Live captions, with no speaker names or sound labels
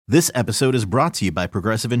This episode is brought to you by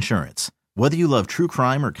Progressive Insurance. Whether you love true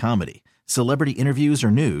crime or comedy, celebrity interviews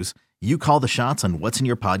or news, you call the shots on what's in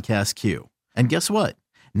your podcast queue. And guess what?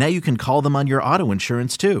 Now you can call them on your auto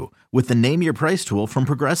insurance too with the Name Your Price tool from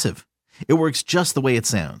Progressive. It works just the way it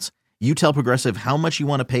sounds. You tell Progressive how much you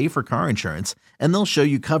want to pay for car insurance, and they'll show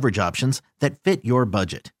you coverage options that fit your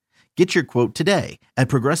budget. Get your quote today at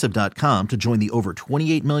Progressive.com to join the over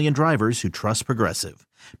 28 million drivers who trust Progressive.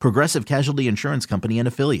 Progressive Casualty Insurance Company and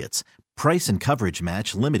Affiliates. Price and coverage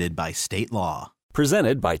match limited by state law.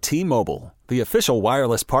 Presented by T-Mobile, the official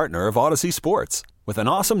wireless partner of Odyssey Sports. With an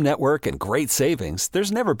awesome network and great savings,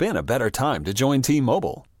 there's never been a better time to join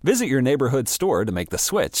T-Mobile. Visit your neighborhood store to make the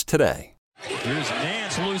switch today. Here's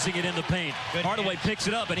Nance losing it in the paint. Hardaway picks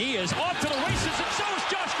it up, and he is off to the races, and so is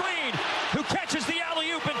Josh Green, who catches the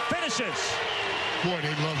alley-oop and finishes. Boy,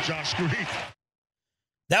 they love Josh Green.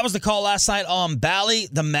 That was the call last night on Bally.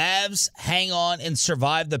 The Mavs hang on and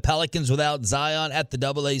survive the Pelicans without Zion at the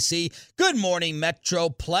AAC. Good morning,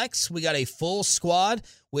 Metroplex. We got a full squad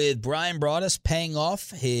with Brian Broaddus paying off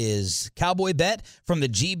his Cowboy bet from the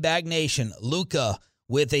G-Bag Nation. Luka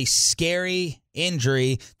with a scary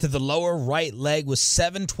injury to the lower right leg with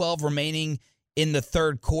 7:12 remaining in the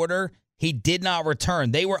third quarter. He did not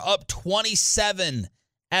return. They were up 27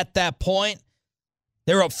 at that point.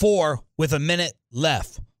 They were up 4 with a minute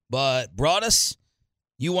left. But Broaddus,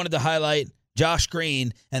 you wanted to highlight Josh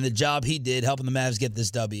Green and the job he did helping the Mavs get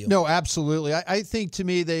this W. No, absolutely. I think, to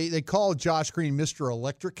me, they call Josh Green Mr.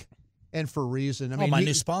 Electric, and for a reason. I mean, my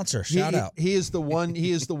new sponsor. Shout out. He is the one.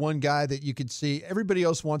 He is the one guy that you could see. Everybody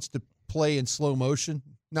else wants to play in slow motion,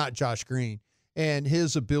 not Josh Green. And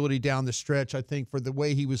his ability down the stretch, I think, for the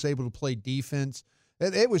way he was able to play defense,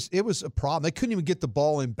 it was a problem. They couldn't even get the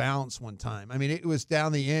ball in bounds one time. I mean, it was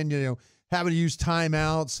down the end, having to use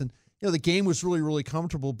timeouts, and the game was really, really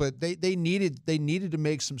comfortable. But they needed to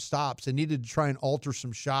make some stops. They needed to try and alter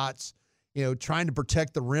some shots, trying to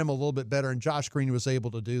protect the rim a little bit better. And Josh Green was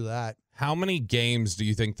able to do that. How many games do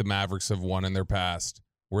you think the Mavericks have won in their past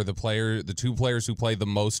where the two players who play the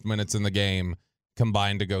most minutes in the game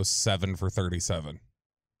combined to go 7 for 37?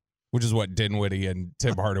 Which is what Dinwiddie and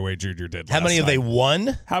Tim Hardaway Jr. did. How many have they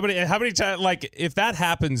won? How many times? Like, if that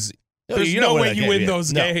happens, there's no way you win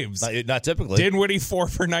those games. Not typically. Dinwiddie 4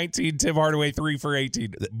 for 19, Tim Hardaway 3 for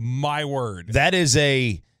 18. My word. That is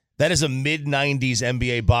a mid-90s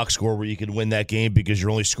NBA box score where you can win that game because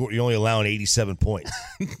you're only allowing 87 points.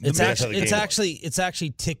 It's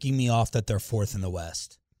actually ticking me off that they're fourth in the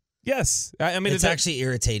West. Yes, I mean it's actually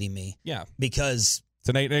irritating me. Yeah, because it's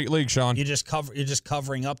an 8-8 league, Sean. You're just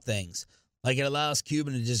covering up things. Like, it allows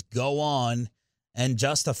Cuban to just go on and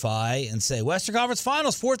justify and say Western Conference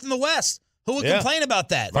Finals, fourth in the West. Who would complain about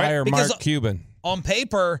that? Fire Because Mark Cuban. On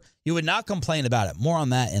paper, you would not complain about it. More on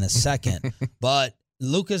that in a second. But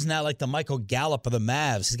Luka's now like the Michael Gallup of the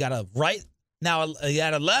Mavs. He's got a right now. He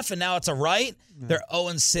had a left, and now it's a right. Yeah. They're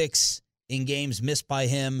 0-6 in games missed by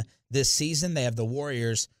him this season. They have the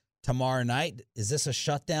Warriors tomorrow night. Is this a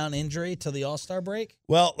shutdown injury till the All-Star break?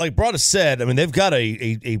 Well, like Broaddus said, I mean, they've got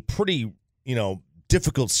a pretty,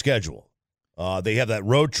 difficult schedule. They have that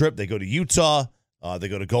road trip. They go to Utah. They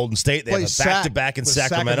go to Golden State. They have a back-to-back in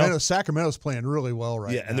Sacramento. Sacramento's playing really well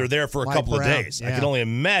right now. Yeah, and they're there for a couple of days. Yeah. I can only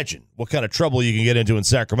imagine what kind of trouble you can get into in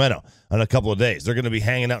Sacramento in a couple of days. They're going to be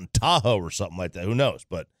hanging out in Tahoe or something like that. Who knows?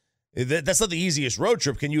 But that's not the easiest road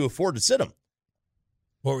trip. Can you afford to sit them?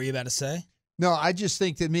 What were you about to say? No, I just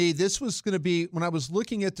think that this was going to be, when I was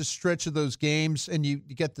looking at the stretch of those games, and you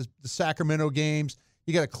get the Sacramento games,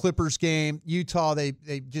 you got a Clippers game. Utah, they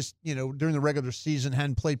just, during the regular season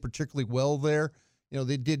hadn't played particularly well there.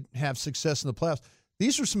 They did have success in the playoffs.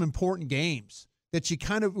 These are some important games that you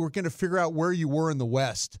kind of were going to figure out where you were in the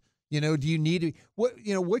West. Do you need to,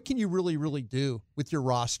 what can you really, really do with your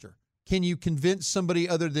roster? Can you convince somebody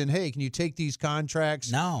other than, hey, can you take these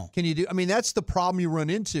contracts? No. Can you do, that's the problem you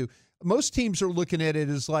run into. Most teams are looking at it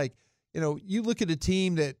as like, you look at a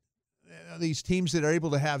team that, these teams that are able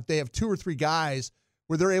to they have 2 or 3 guys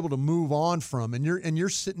where they're able to move on from, and you're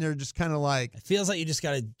sitting there just kind of like, it feels like you just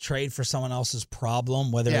got to trade for someone else's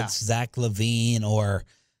problem, whether it's Zach LaVine or,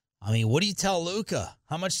 what do you tell Luka?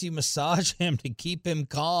 How much do you massage him to keep him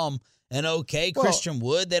calm and okay? Well, Christian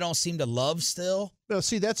Wood, they don't seem to love still. No,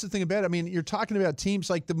 see, that's the thing about it. You're talking about teams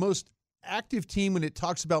like the most active team when it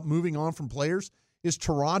talks about moving on from players is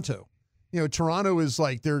Toronto. Toronto is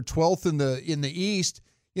like they're 12th in the East.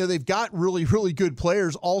 They've got really, really good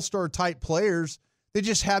players, all-star type players. They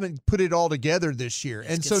just haven't put it all together this year.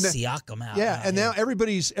 Let's get Siakam out. Yeah, and now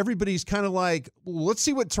everybody's kind of like, well, let's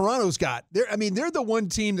see what Toronto's got. They're the one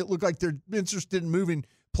team that look like they're interested in moving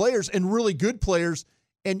players and really good players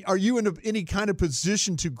And are you in any kind of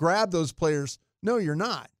position to grab those players? No, you're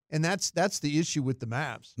not. And that's the issue with the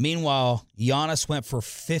Mavs. Meanwhile, Giannis went for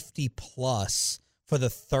 50-plus for the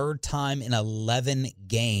third time in 11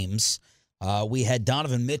 games. We had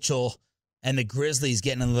Donovan Mitchell and the Grizzlies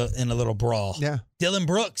getting in a little brawl. Yeah. Dylan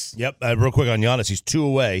Brooks. Yep. Real quick on Giannis, he's 2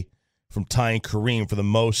 away from tying Kareem for the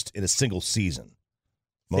most in a single season.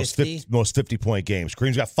 Most 50-point games.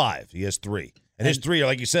 Kareem's got 5. He has 3. And his 3,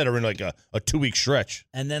 like you said, are in like a 2-week stretch.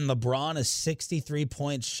 And then LeBron is 63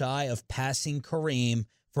 points shy of passing Kareem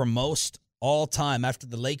for most all time after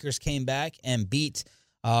the Lakers came back and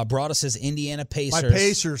brought us his Indiana Pacers. My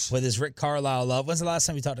Pacers. With his Rick Carlisle love. When's the last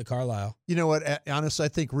time you talked to Carlisle? You know what? Honestly, I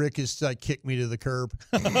think Rick has kicked me to the curb.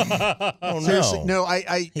 Oh, Seriously, no.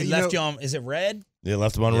 He left you on, is it red? Yeah,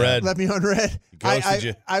 left him on red. Left me on red. He ghosted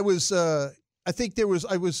you. I was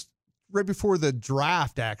right before the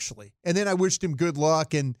draft, actually. And then I wished him good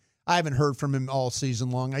luck, and I haven't heard from him all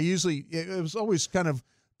season long. It was always kind of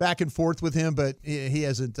back and forth with him, but he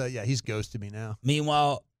hasn't, he's ghosted me now.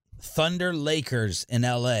 Meanwhile, Thunder Lakers in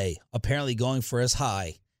L.A. apparently going for as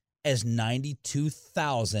high as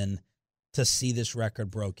 92,000 to see this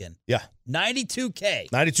record broken. Yeah. 92K.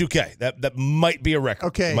 92K. That might be a record.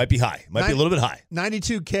 Okay. Might be high. Might be a little bit high.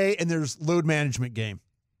 92K, and there's load management game.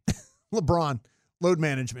 LeBron, load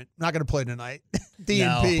management. Not going to play tonight.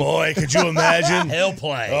 DNP. No. Boy, could you imagine? He'll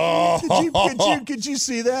play. Oh. Could you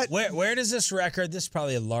see that? Where does this record, this is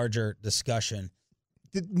probably a larger discussion.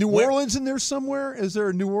 Did New Orleans in there somewhere? Is there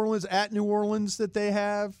a New Orleans that they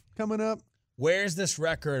have coming up? Where's this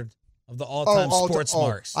record of the all-time sports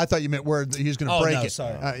marks? I thought you meant where he was going to break it.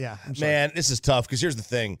 Sorry. I'm sorry. Man, this is tough because here's the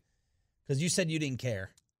thing. Because you said you didn't care.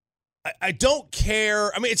 I don't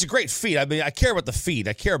care. I mean, it's a great feat. I mean, I care about the feat.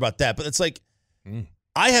 I care about that. But it's like,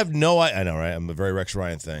 I have no idea. I know, right? I'm a very Rex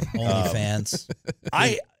Ryan thing. OnlyFans.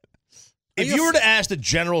 If you were to ask the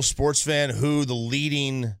general sports fan who the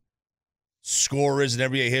leading scorer is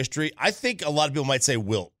in NBA history, I think a lot of people might say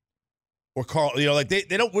Wilt or Carl. You know, like they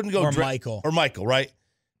wouldn't go Michael or Michael, right?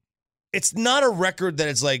 It's not a record that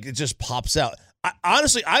it's like it just pops out.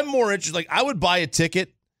 Honestly, I'm more interested. Like, I would buy a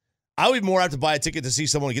ticket. I would more have to buy a ticket to see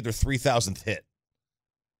someone get their 3,000th hit,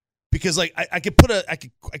 because like I could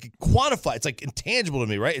quantify. It's like intangible to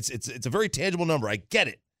me, right? It's a very tangible number. I get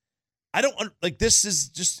it. I don't like this is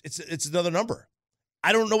just it's another number.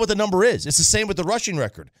 I don't know what the number is. It's the same with the rushing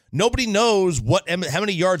record. Nobody knows how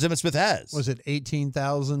many yards Emmitt Smith has. Was it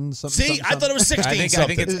 18,000 something? See, I thought it was 16 I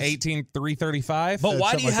something. think it's 18,335. But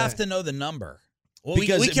why do you like have that. to know the number? Well, we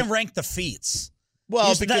can rank the feats.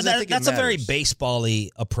 Well, because I think that's a very baseball-y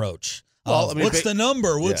approach. Well, I mean, what's the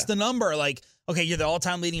number? What's the number? Like, okay, you're the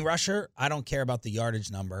all-time leading rusher. I don't care about the yardage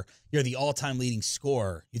number. You're the all-time leading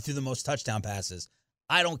scorer. You threw the most touchdown passes.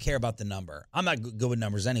 I don't care about the number. I'm not good with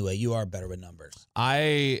numbers anyway. You are better with numbers.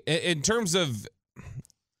 In terms of,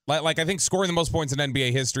 like I think scoring the most points in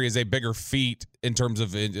NBA history is a bigger feat in terms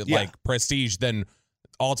of prestige than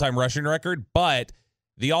all-time rushing record. But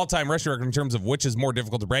the all-time rushing record in terms of which is more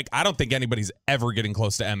difficult to break, I don't think anybody's ever getting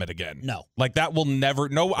close to Emmitt again. No. Like that will never.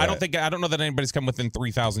 No, Right. I don't know that anybody's come within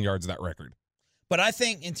 3,000 yards of that record. But I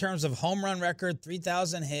think in terms of home run record,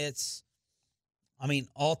 3,000 hits, I mean,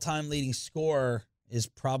 all-time leading scorer is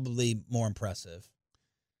probably more impressive.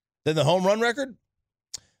 Then the home run record?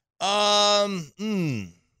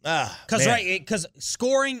 Because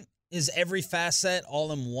scoring is every facet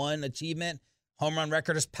all in one achievement. Home run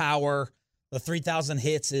record is power. The 3,000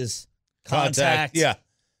 hits is contact. Yeah.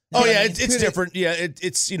 Oh, yeah, it's different. Yeah,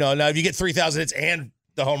 it's, now if you get 3,000 hits and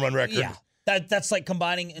the home run record. Yeah. That's like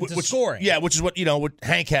combining into scoring. Yeah, which is what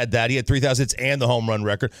Hank had that. He had 3,000 hits and the home run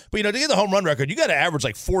record. But, to get the home run record, you got to average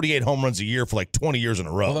like 48 home runs a year for like 20 years in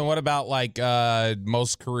a row. Well, then what about like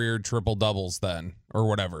most career triple doubles then, or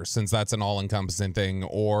whatever, since that's an all-encompassing thing?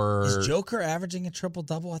 Or is Joker averaging a triple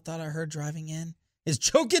double? I thought I heard driving in. Is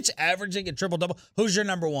Jokic averaging a triple double? Who's your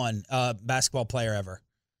number one basketball player ever?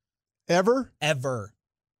 Ever.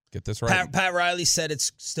 Get this right. Pat Riley said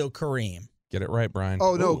it's still Kareem. Get it right, Brian.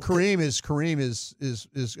 Oh no, Kareem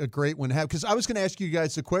is a great one to have, because I was going to ask you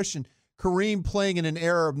guys the question: Kareem playing in an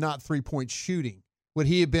era of not 3-point shooting, would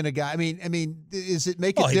he have been a guy? I mean, is it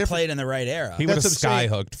make it different? He played in the right era. He would have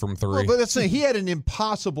skyhooked from 3. Well, but that's saying he had an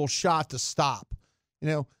impossible shot to stop.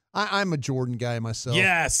 I'm a Jordan guy myself.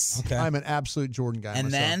 Yes. Okay. I'm an absolute Jordan guy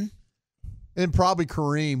and myself. And probably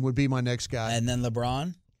Kareem would be my next guy. And then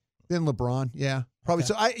LeBron? Then LeBron, yeah. Probably.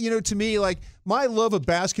 Okay. So, to me, like, my love of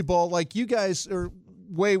basketball, like, you guys are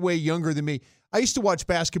way, way younger than me. I used to watch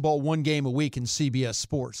basketball one game a week in CBS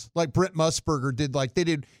Sports, like Brent Musburger did,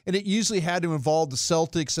 and it usually had to involve the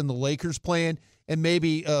Celtics and the Lakers playing, and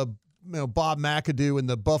maybe Bob McAdoo and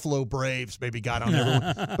the Buffalo Braves maybe got on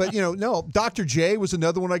everyone. But, no, Dr. J was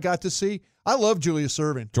another one I got to see. I love Julius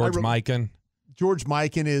Erving. George Mikan. George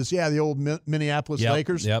Mikan is, the old Minneapolis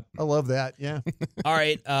Lakers. Yep. I love that, yeah. All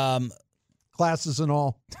right. Classes and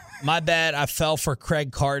all. My bad. I fell for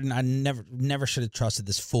Craig Carton. I never should have trusted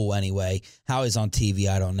this fool anyway. How he's on TV,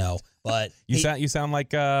 I don't know. But you sound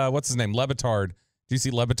like, what's his name, Le Batard. Did you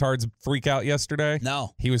see Le Batard's freak out yesterday?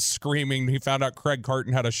 No. He was screaming. He found out Craig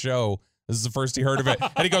Carton had a show. This is the first he heard of it.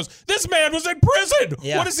 And he goes, this man was in prison.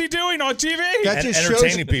 Yeah. What is he doing on TV? That just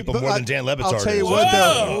entertaining shows, people more than Dan Le Batard. I'll tell you is. what,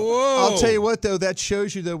 Whoa. I'll tell you what, though, that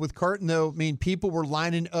shows you, though, with Carton, though, people were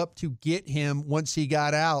lining up to get him once he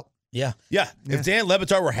got out. Yeah. Yeah. If Dan Le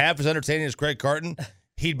Batard were half as entertaining as Craig Carton,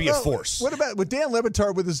 he'd be a force. What about with Dan Le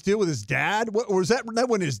Batard with his deal with his dad? Or was that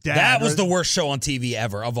wasn't his dad? That was right? the worst show on TV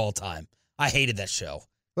ever of all time. I hated that show.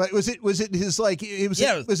 But was it his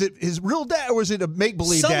was it his real dad or was it a make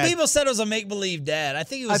believe dad? Some people said it was a make believe dad. I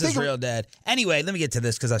think it was his real dad. Anyway, let me get to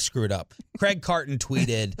this because I screwed up. Craig Carton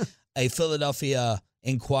tweeted a Philadelphia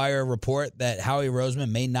Inquirer report that Howie Roseman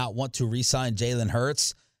may not want to re-sign Jalen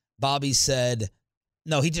Hurts. Bobby said,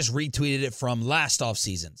 no, he just retweeted it from last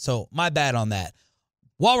offseason. So my bad on that.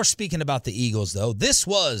 While we're speaking about the Eagles, though, this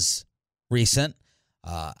was recent.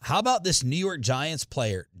 How about this New York Giants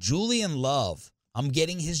player, Julian Love? I'm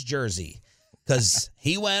getting his jersey because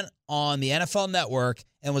he went on the NFL Network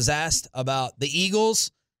and was asked about the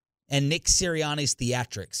Eagles and Nick Sirianni's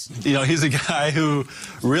theatrics. He's a guy who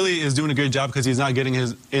really is doing a good job because he's not getting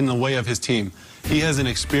in the way of his team. He has an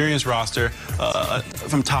experienced roster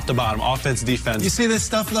from top to bottom, offense, defense. You see this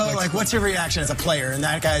stuff, though? Like, what's your reaction as a player? And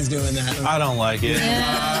that guy's doing that. I don't like it.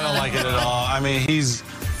 I don't like it at all. I mean, he's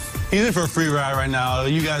in for a free ride right now.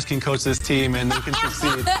 You guys can coach this team, and they can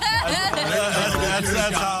succeed.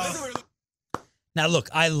 That's how. Now, look,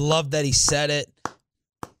 I love that he said it.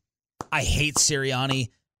 I hate Sirianni.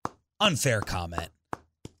 Unfair comment.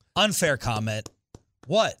 Unfair comment.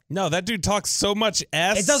 What? No, that dude talks so much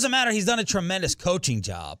S. It doesn't matter. He's done a tremendous coaching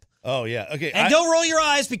job. Oh, yeah. Okay. And don't roll your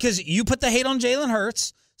eyes because you put the hate on Jalen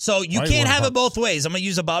Hurts. So you can't have it both ways. I'm going to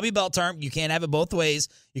use a Bobby Belt term. You can't have it both ways.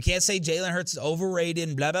 You can't say Jalen Hurts is overrated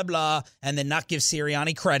and blah, blah, blah, and then not give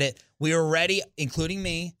Sirianni credit. We were ready, including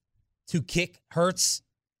me, to kick Hurts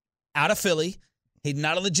out of Philly. He's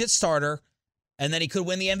not a legit starter, and then he could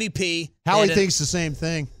win the MVP. Howie thinks the same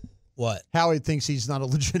thing. What? Howie thinks he's not a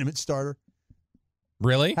legitimate starter.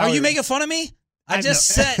 Really? Are you making fun of me? I just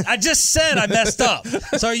said I messed up.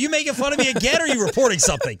 So are you making fun of me again or are you reporting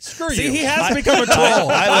something? Screw you. See, he has become a troll.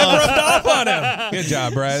 I've rubbed off on him. Good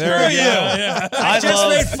job, Brad. There we go. Yeah. I just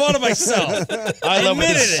made fun of myself. I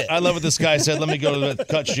love what this guy said. Let me go to the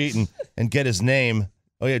cut sheet and get his name.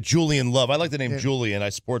 Oh, yeah, Julian Love. I like the name Julian. I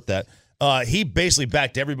support that. He basically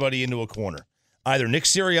backed everybody into a corner. Either Nick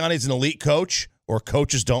Sirianni's an elite coach or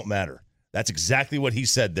coaches don't matter. That's exactly what he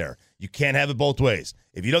said there. You can't have it both ways.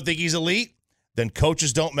 If you don't think he's elite, then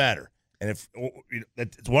coaches don't matter. And if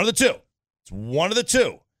it's one of the two. It's one of the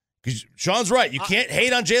two. Because Sean's right. You can't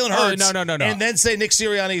hate on Jalen Hurts. No. And then say Nick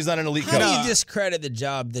Sirianni is not an elite coach. How do you discredit the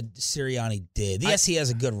job that Sirianni did? Yes, he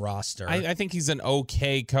has a good roster. I think he's an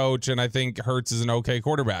okay coach, and I think Hurts is an okay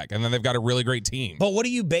quarterback. And then they've got a really great team. But what are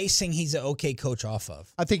you basing he's an okay coach off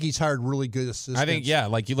of? I think he's hired really good assistants. I think,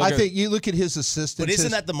 you look at his assistants. But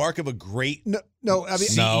isn't that the mark of a great No, I mean,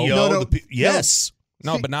 CEO? No. Yes.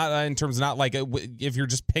 No, but not in terms of not like if you're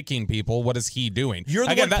just picking people, what is he doing? You're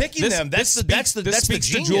the one picking them. That's the speaks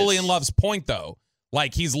to Julian Love's point, though.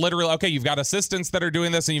 Like he's literally okay. You've got assistants that are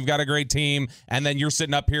doing this, and you've got a great team, and then you're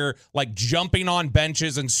sitting up here like jumping on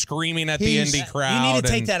benches and screaming at the Indy crowd. You need to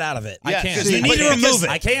take that out of it. I can't. You need to remove it.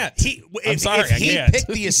 I can't. I'm sorry. If he picked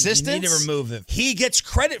the assistants, you need to remove it. He gets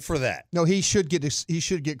credit for that. No, he should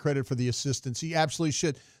get credit for the assistants. He absolutely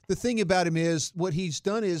should. The thing about him is what he's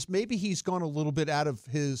done is maybe he's gone a little bit out of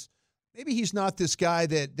his. Maybe he's not this guy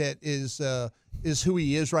that is who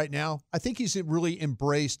he is right now. I think he's really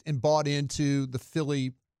embraced and bought into the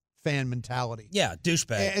Philly fan mentality. Yeah,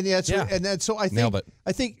 douchebag. And that's so I think nailed it.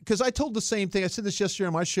 I think because I told the same thing. I said this yesterday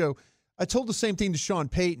on my show. I told the same thing to Sean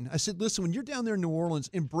Payton. I said, listen, when you're down there in New Orleans,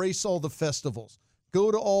 embrace all the festivals.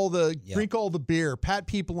 Go to all the drink all the beer, pat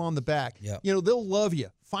people on the back. Yep. They'll love you.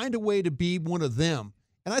 Find a way to be one of them.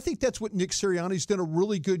 And I think that's what Nick Sirianni's done a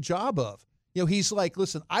really good job of. He's like,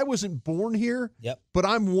 listen, I wasn't born here, but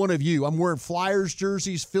I'm one of you. I'm wearing Flyers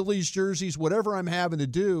jerseys, Phillies jerseys, whatever I'm having to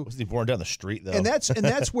do. Wasn't he born down the street though? And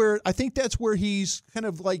that's where I think that's where he's kind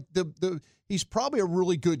of like he's probably a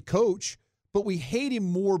really good coach, but we hate him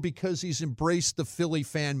more because he's embraced the Philly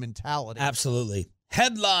fan mentality. Absolutely.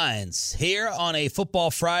 Headlines here on a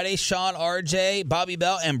Football Friday. Sean, RJ, Bobby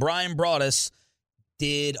Bell, and Brian Broaddus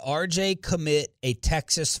Did RJ commit a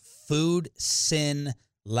Texas food sin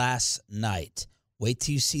last night? Wait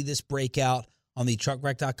till you see this breakout on the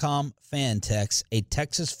truckwreck.com fan text. A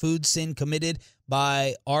Texas food sin committed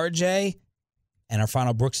by RJ. And our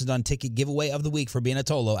final Brooks and Dunn ticket giveaway of the week for being a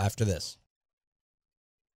Tolo after this.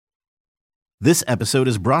 This episode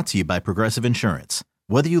is brought to you by Progressive Insurance.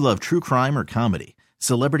 Whether you love true crime or comedy,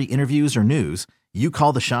 celebrity interviews or news, you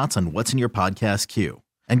call the shots on what's in your podcast queue.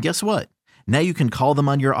 And guess what? Now you can call them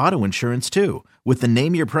on your auto insurance too with the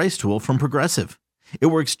Name Your Price tool from Progressive. It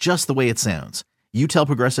works just the way it sounds. You tell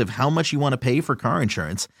Progressive how much you want to pay for car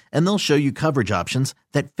insurance, and they'll show you coverage options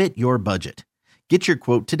that fit your budget. Get your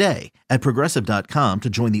quote today at Progressive.com to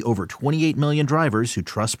join the over 28 million drivers who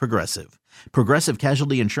trust Progressive. Progressive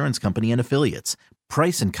Casualty Insurance Company and Affiliates.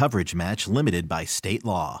 Price and coverage match limited by state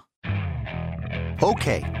law.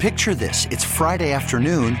 Okay, picture this. It's Friday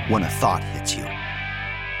afternoon when a thought hits you.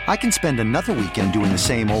 I can spend another weekend doing the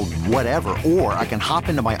same old whatever, or I can hop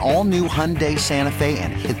into my all-new Hyundai Santa Fe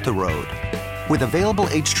and hit the road. With available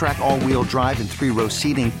H-Track all-wheel drive and 3-row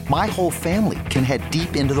seating, my whole family can head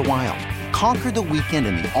deep into the wild. Conquer the weekend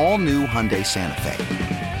in the all-new Hyundai Santa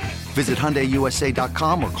Fe. Visit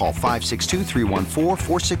HyundaiUSA.com or call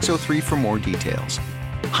 562-314-4603 for more details.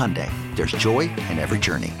 Hyundai, there's joy in every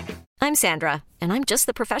journey. I'm Sandra, and I'm just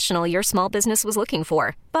the professional your small business was looking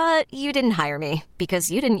for. But you didn't hire me because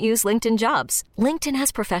you didn't use LinkedIn Jobs. LinkedIn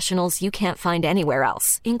has professionals you can't find anywhere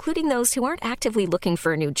else, including those who aren't actively looking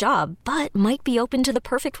for a new job, but might be open to the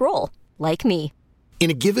perfect role, like me. In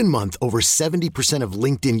a given month, over 70% of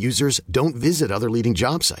LinkedIn users don't visit other leading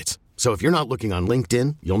job sites. So if you're not looking on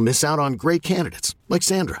LinkedIn, you'll miss out on great candidates like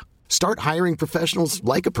Sandra. Start hiring professionals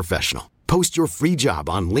like a professional. Post your free job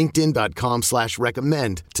on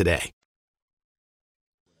linkedin.com/recommend today.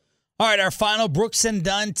 All right, our final Brooks and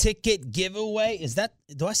Dunn ticket giveaway.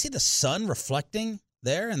 Do I see the sun reflecting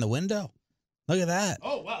there in the window? Look at that.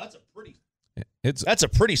 Oh, wow, that's a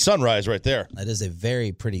pretty sunrise right there. That is a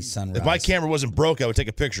very pretty sunrise. If my camera wasn't broke, I would take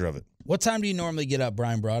a picture of it. What time do you normally get up,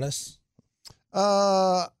 Brian Broaddus?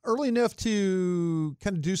 Early enough to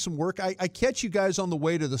kind of do some work. I catch you guys on the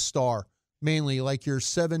way to the Star, mainly like you're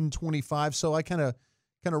 7:25. So I kind of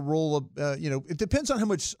roll up. It depends on how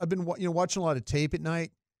much I've been watching a lot of tape at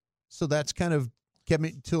night. So that's kind of kept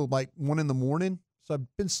me till like 1 a.m. So I've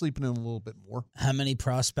been sleeping in a little bit more. How many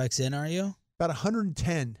prospects in are you? About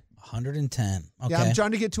 110. 110. Okay. Yeah, I'm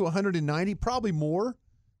trying to get to 190, probably more.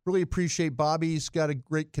 Really appreciate Bobby's got a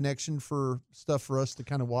great connection for stuff for us to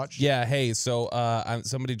kind of watch. Yeah, hey, so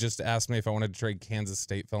somebody just asked me if I wanted to trade Kansas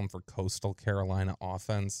State film for Coastal Carolina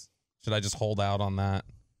offense. Should I just hold out on that?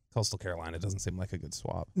 Coastal Carolina doesn't seem like a good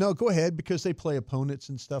swap. No, go ahead because they play opponents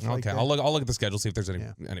and stuff like that. Okay, I'll look at the schedule, see if there's any.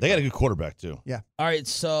 They got a good quarterback too. Yeah. All right,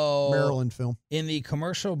 so Maryland film. In the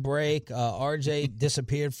commercial break, RJ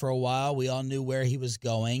disappeared for a while. We all knew where he was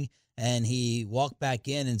going, and he walked back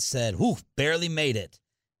in and said, "Whew, barely made it."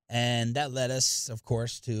 And that led us, of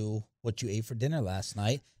course, to what you ate for dinner last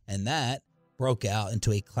night, and that broke out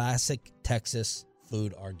into a classic Texas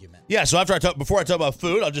food argument. Yeah, so before I talk about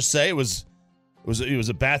food, I'll just say it was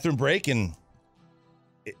a bathroom break, and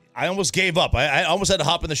I almost gave up. I almost had to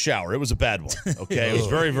hop in the shower. It was a bad one. Okay, it was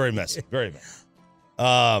very, very messy, very bad.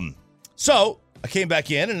 So I came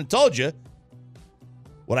back in and I told you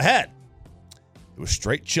what I had. It was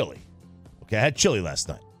straight chili. Okay, I had chili last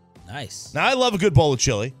night. Nice. Now I love a good bowl of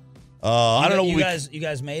chili. I don't know. You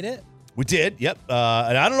guys made it? We did. Yep.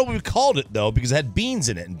 And I don't know what we called it though because it had beans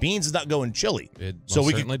in it, and beans does not go in chili. It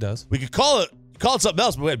certainly does. We could call it something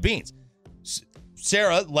else, but we had beans.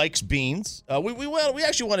 Sarah likes beans. We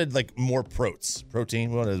actually wanted like more protein.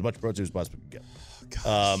 We wanted as much protein as possible we could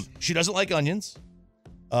get. She doesn't like onions. She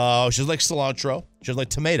doesn't like cilantro. She doesn't like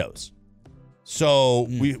tomatoes. So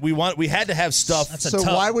we had to have stuff.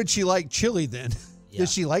 Why would she like chili then? Yeah.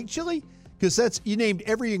 Does she like chili? Because you named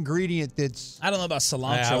every ingredient that's. I don't know about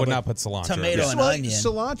cilantro. I would not put cilantro. Tomato and onion.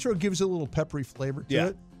 Cilantro gives a little peppery flavor to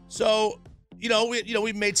it. So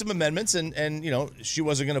we made some amendments, and she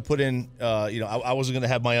wasn't going to put in. I wasn't going to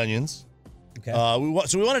have my onions. Okay.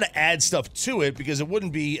 So we wanted to add stuff to it because it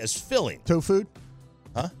wouldn't be as filling. Tofu.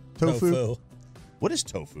 Huh? Tofu. What is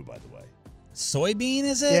tofu, by the way? Soybean,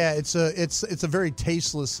 is it? Yeah, it's a very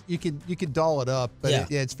tasteless. You can doll it up, but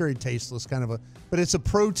it's very tasteless, kind of a. But it's a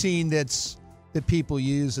protein that people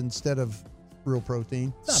use instead of real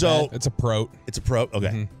protein. So it's a prote. It's a prote. Okay.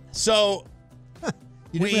 Mm-hmm. So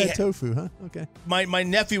you never had tofu, huh? Okay. My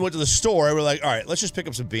nephew went to the store. And we're like, all right, let's just pick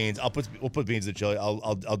up some beans. We'll put beans in the chili.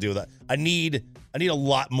 I'll deal with that. I need a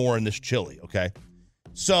lot more in this chili. Okay.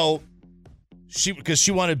 So because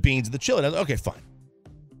she wanted beans in the chili. And I was like, okay, fine.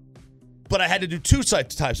 But I had to do two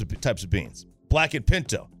types of beans. black and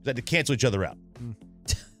pinto. They had to cancel each other out.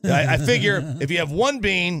 I figure if you have one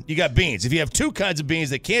bean, you got beans. If you have two kinds of beans,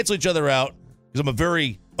 they cancel each other out because I'm a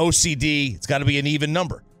very OCD. It's got to be an even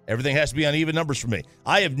number. Everything has to be on even numbers for me.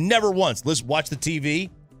 I have never once watched the TV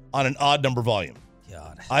on an odd number volume.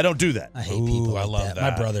 God. I don't do that. I hate people like I love that.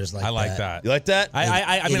 My brother's like that. I like that. You like that?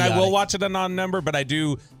 I mean, I will watch it on odd number, but I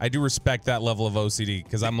do respect that level of OCD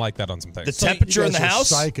because I'm like that on some things. The temperature in the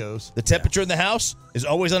house, psychos. The temperature in the house is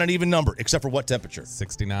always on an even number, except for what temperature?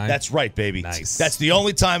 69. That's right, baby. Nice. That's the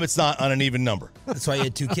only time it's not on an even number. That's why you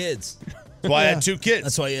had 2 kids. That's why I had 2 kids.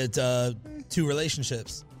 That's why you had 2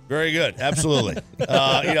 relationships. Very good. Absolutely.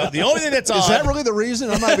 The only thing that's odd. Is that really the reason?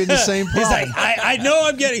 I might be in the same problem. He's like, I know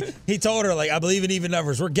I'm getting. He told her, like, I believe in even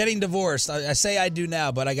numbers. We're getting divorced. I say I do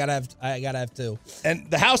now, but I gotta have 2.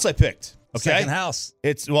 And the house I picked. Okay. Second house.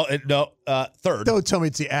 It's third. Don't tell me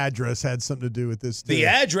it's the address had something to do with this. The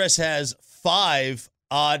address has 5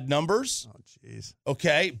 odd numbers. Oh, jeez.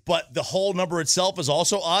 Okay, but the whole number itself is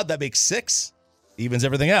also odd. That makes 6. Evens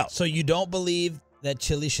everything out. So you don't believe that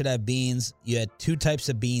chili should have beans? You had 2 types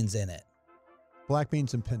of beans in it. Black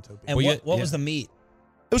beans and pinto beans. And what was the meat?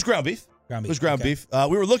 It was ground beef. Ground beef. It was ground okay. beef.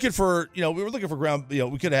 We were looking for ground. We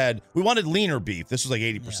could have had. We wanted leaner beef. This was like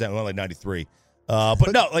 80%. We wanted like 93.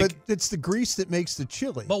 But it's the grease that makes the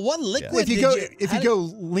chili. But what liquid? If you go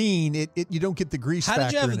lean, you don't get the grease how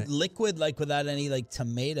factor did you in have it. liquid like without any like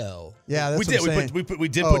tomato? Yeah, that's we did. what I'm saying. We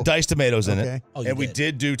did put diced tomatoes in okay. it, Oh, and we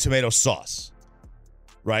did do tomato sauce.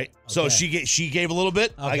 Right. So Okay. she gave a little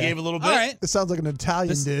bit. I Okay. gave a little bit. All right. This sounds like an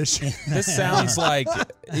Italian dish. This sounds like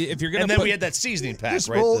if you're gonna. And then we had that seasoning pack. Just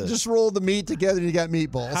roll the meat together and you got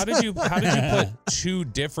meatballs. How did you put 2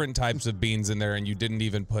 different types of beans in there and you didn't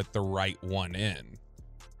even put the right one in?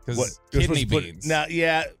 Because kidney beans. Now,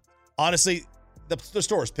 yeah. Honestly, the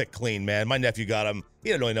stores pick clean, man. My nephew got them. He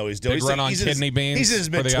didn't really know what he's doing. Big run on kidney beans He's in his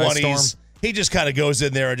for the ice storm. mid-20s. He just kind of goes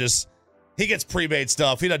in there and just. He gets pre-made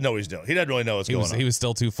stuff. He doesn't know what he's doing. He doesn't really know what's going on. He was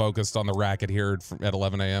still too focused on the racket here at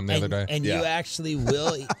 11 a.m. the other day. And you actually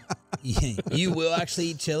will, you will actually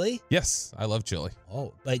eat chili? Yes, I love chili.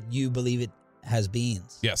 Oh, but you believe it has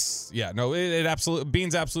beans? Yes, yeah, no, it absolutely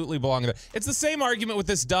beans absolutely belong there. It's the same argument with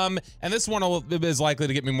this dumb, and this one is likely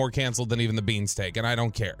to get me more canceled than even the beans take, and I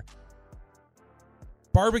don't care.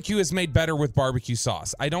 Barbecue is made better with barbecue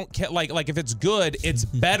sauce. I don't care. Like if it's good, it's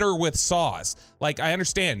better with sauce. Like I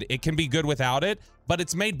understand it can be good without it, but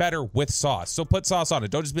it's made better with sauce. So put sauce on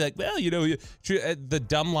it. Don't just be like, well, the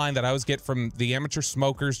dumb line that I always get from the amateur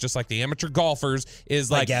smokers, just like the amateur golfers,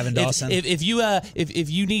 is like Gavin Dawson. If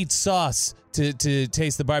you need sauce to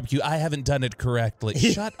taste the barbecue, I haven't done it correctly.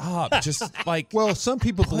 Shut up. Just like some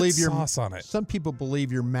people believe sauce on it. Some people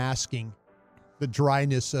believe you're masking the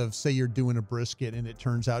dryness of, say, you're doing a brisket and it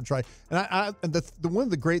turns out dry. And the one of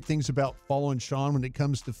the great things about following Sean when it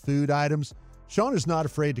comes to food items, Sean is not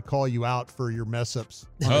afraid to call you out for your mess ups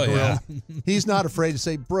on the grill. Yeah. He's not afraid to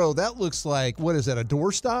say, bro, that looks like, what is that, a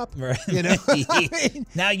doorstop? Right. You know?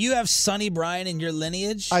 Now you have Sonny Bryan in your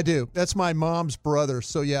lineage? I do. That's my mom's brother.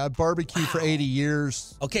 So yeah, I barbecued for 80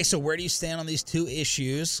 years. Okay, so where do you stand on these 2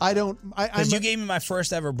 issues? Because you gave me my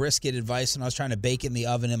first ever brisket advice when I was trying to bake it in the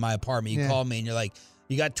oven in my apartment. You called me and you're like,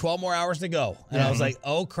 you got 12 more hours to go. And I was like,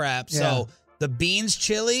 oh crap. Yeah. So the beans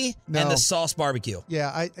chili and the sauce barbecue.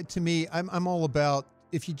 Yeah, to me, I'm all about,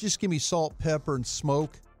 if you just give me salt, pepper, and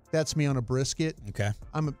smoke, that's me on a brisket. Okay.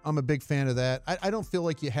 I'm a big fan of that. I don't feel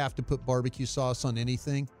like you have to put barbecue sauce on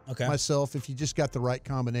anything. Okay. Myself, if you just got the right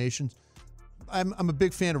combinations. I'm a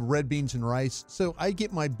big fan of red beans and rice, so I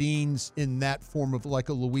get my beans in that form of like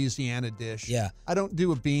a Louisiana dish. Yeah. I don't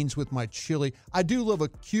do a beans with my chili. I do love a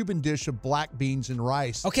Cuban dish of black beans and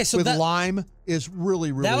rice. Okay, so with that- lime is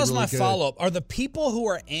really, really, That was really my good. follow-up. Are the people who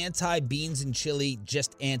are anti-beans and chili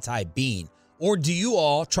just anti-bean? Or do you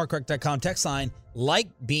all, truckwreck.com text line, like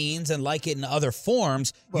beans and like it in other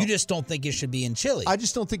forms, you just don't think it should be in chili? I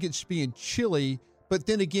just don't think it should be in chili. But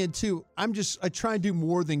then again, too, I try and do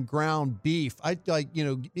more than ground beef. I like,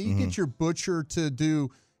 you get your butcher to do,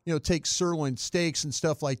 take sirloin steaks and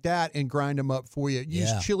stuff like that and grind them up for you. Use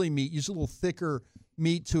chili meat, use a little thicker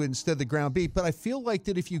meat to it instead of the ground beef. But I feel like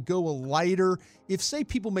that if you go a lighter, if say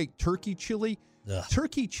people make turkey chili,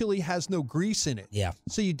 turkey chili has no grease in it. Yeah.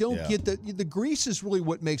 So you don't get the grease is really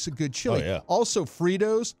what makes a good chili. Oh, yeah. Also,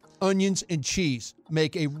 Fritos, onions, and cheese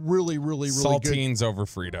make a really, really, really good. Saltines over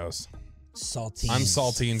Fritos. Saltines. I'm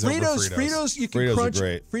saltines over Fritos. Fritos, you can Fritos are crunch.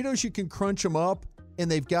 great. Fritos, you can crunch them up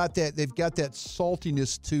and they've got that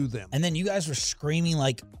saltiness to them. And then you guys were screaming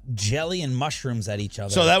like jelly and mushrooms at each other.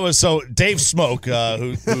 So Dave Smoke,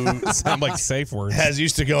 who sound like safe words,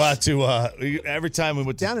 used to go out to every time we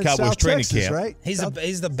went to Down in Cowboys South training Texas, camp. right? He's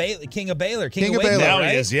the king of Baylor, king of Baylor. Waco, Now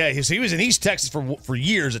right? he is, yeah. He was in East Texas for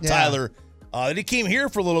years at Yeah. Tyler. Then he came here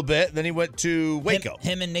for a little bit. Then he went to Waco.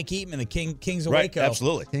 Him and Nick Eatman, the kings of Right, Waco.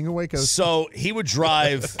 absolutely. King of Waco. So he would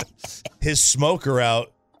drive his smoker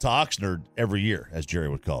out to Oxnard every year, as Jerry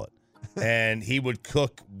would call it. And he would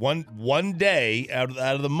cook one day out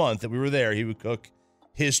of the month that we were there, he would cook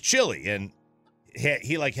his chili. And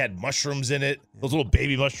he had mushrooms in it, those little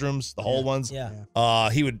baby mushrooms, the whole ones. Yeah.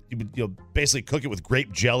 He would basically cook it with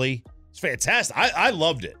grape jelly. It's fantastic. I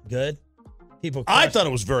loved it. Good. People. I thought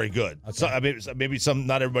it was very good. Okay. So maybe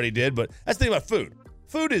not everybody did, but that's the thing about food.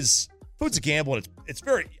 Food's a gamble, and it's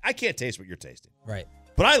very. I can't taste what you're tasting, right.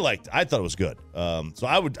 but I liked it. I thought it was good. So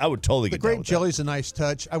I would totally The get down grape with jelly's a nice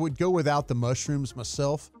touch. I would go without the mushrooms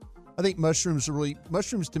myself. I think mushrooms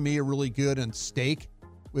to me are really good on steak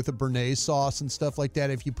with a béarnaise sauce and stuff like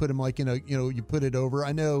that. If you put them you put it over.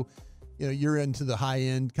 I know, you're into the high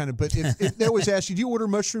end kind of, but if they always ask you, do you order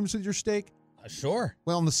mushrooms with your steak? Sure.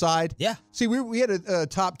 Well, on the side? Yeah. See, we had a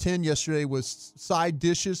top 10 yesterday was side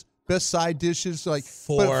dishes, best side dishes. Like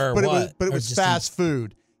For but what? it Or was just fast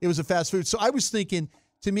food. It was a fast food. So I was thinking,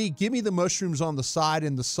 to me, give me the mushrooms on the side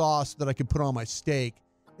and the sauce that I could put on my steak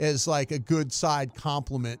as like a good side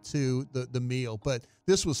complement to the meal. But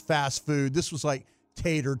this was fast food. This was like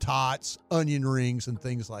tater tots, onion rings, and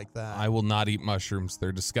things like that. I will not eat mushrooms.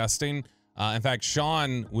 They're disgusting. In fact,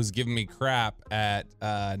 Sean was giving me crap at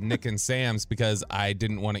Nick and Sam's because I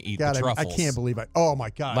didn't want to eat the truffles. I can't believe it. Oh, my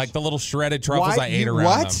gosh. Like the little shredded truffles, Why? I ate You around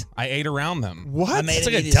what? them. I ate around them. What? It's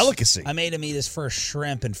like a delicacy. I made him eat his first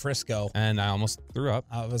shrimp in Frisco. And I almost threw up.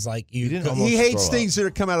 I was like, You didn't almost He hates throw up. things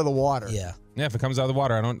that come out of the water. Yeah. Yeah, if it comes out of the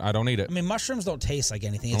water, I don't eat it. I mean, mushrooms don't taste like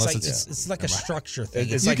anything. It's Unless it's like a structure thing.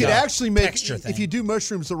 It's It's You like could a actually make, texture thing. if you do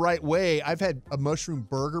mushrooms the right way. I've had a mushroom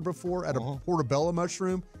burger before at a portobello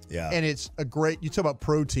mushroom. Yeah. And it's a great, you talk about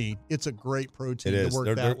protein. It's a great protein It to is. work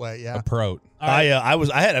They're- that way. Yeah. A prote. I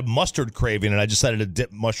had a mustard craving, and I decided to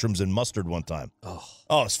dip mushrooms in mustard one time. Oh,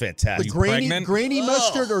 it's The fantastic. pregnant? grainy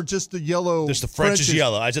mustard or just the yellow? Just the French's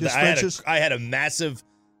yellow. I said Just that French's? I had a massive.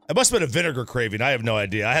 It must have been a vinegar craving. I have no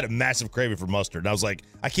idea. I had a massive craving for mustard. And I was like,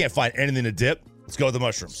 I can't find anything to dip. Let's go with the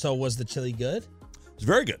mushrooms. So was the chili good? It's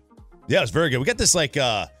very good. Yeah, it's very good. We got this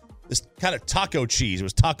this kind of taco cheese. It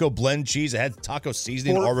was taco blend cheese. It had taco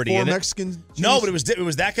seasoning already in it. Mexican cheese? No, but it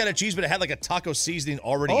was that kind of cheese, but it had like a taco seasoning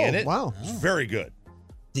already in it. Wow. It's very good.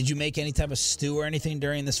 Did you make any type of stew or anything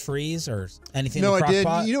during this freeze or anything? No, in the I crock did.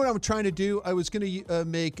 pot? You know what I'm trying to do? I was going to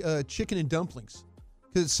make chicken and dumplings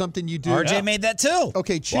because it's something you do. RJ made that too.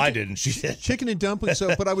 Okay, chicken. Well, I didn't. She did. Chicken and dumplings.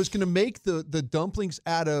 So, but I was going to make the dumplings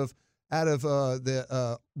out of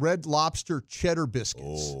the Red Lobster cheddar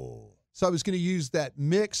biscuits. Oh. So I was going to use that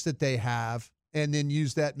mix that they have and then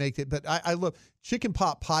use that, make it. But I love chicken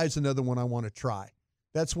pot pie is another one I want to try.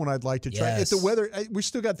 That's one I'd like to try. Yes. If the weather, we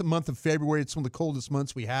still got the month of February. It's one of the coldest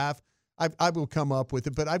months we have. I will come up with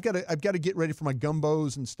it, but I've got to get ready for my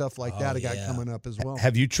gumbos and stuff like that. I got coming up as well.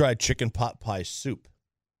 Have you tried chicken pot pie soup?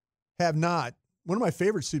 Have not. One of my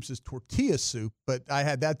favorite soups is tortilla soup, but I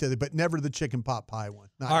had that the other, but never the chicken pot pie one.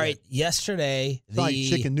 Not All yet. right, yesterday It's like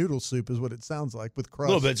chicken noodle soup is what it sounds like with A crust.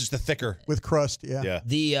 little bit, just the thicker. With crust, yeah.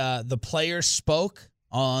 Yeah. the players spoke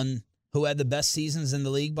on who had the best seasons in the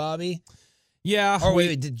league, Bobby. Yeah. Or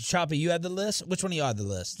wait, did Choppy, you had the list? Which one of you had the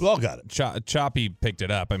list? We all got it. Choppy picked it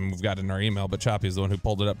up. I mean, we've got it in our email, but Choppy is the one who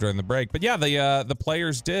pulled it up during the break. But yeah, the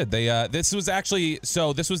players did. This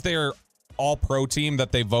was their all-pro team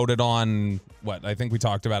that they voted on. What I think we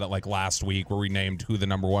talked about it like last week, where we named who the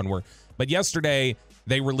number one were. But yesterday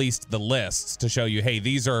they released the lists to show you, hey,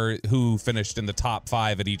 these are who finished in the top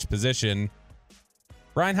 5 at each position.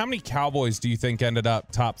 Brian, how many Cowboys do you think ended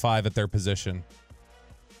up top 5 at their position?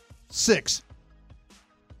 6.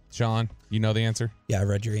 Sean, you know the answer? Yeah, I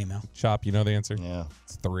read your email. Chop, you know the answer? Yeah.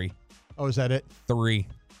 It's 3. Oh, is that it? 3.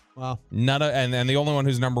 Wow. None of, and the only one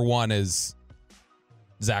who's number 1 is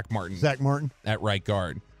Zach Martin. Zach Martin. At right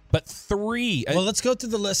guard. But 3. Well, let's go through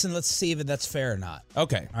the list and let's see if that's fair or not.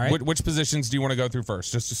 Okay. All right. Which positions do you want to go through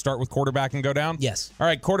first? Just to start with quarterback and go down? Yes. All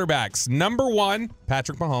right, quarterbacks. Number 1,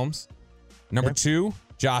 Patrick Mahomes. Number 2,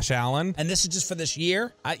 Josh Allen. And this is just for this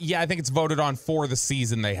year? Yeah, I think it's voted on for the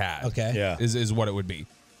season they had. Okay. Yeah. Is what it would be.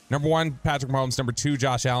 Number 1, Patrick Mahomes. Number 2,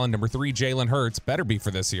 Josh Allen. Number 3, Jalen Hurts. Better be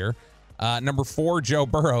for this year. Number 4, Joe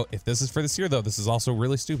Burrow. If this is for this year, though, this is also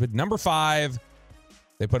really stupid. Number 5,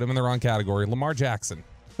 they put him in the wrong category, Lamar Jackson.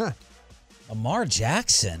 Lamar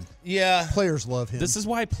Jackson? Yeah. Players love him. This is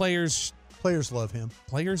why players Players love him.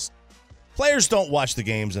 Players don't watch the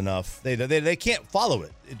games enough. They can't follow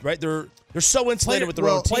it, right? They're so insulated with their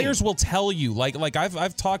own team. Players will tell you, like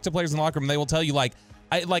I've talked to players in the locker room, they will tell you,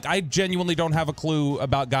 I genuinely don't have a clue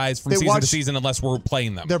about guys from season to season unless we're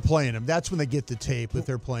playing them. They're playing them. That's when they get the tape if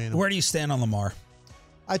they're playing them. Where do you stand on Lamar?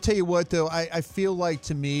 I tell you what, though, I feel like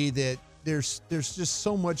to me that there's just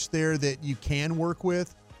so much there that you can work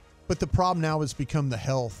with, but the problem now has become the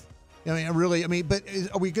health. But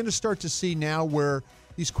are we going to start to see now where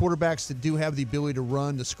these quarterbacks that do have the ability to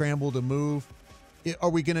run, to scramble, to move, are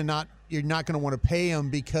we going to you're not going to want to pay them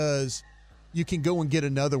because you can go and get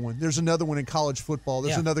another one. There's another one in college football.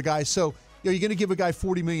 There's another guy. So you're going to give a guy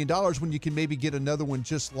 $40 million when you can maybe get another one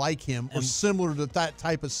just like him or similar to that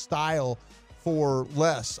type of style for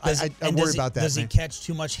less. I worry about that. Does he catch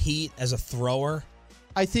too much heat as a thrower?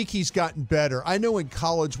 I think he's gotten better. I know in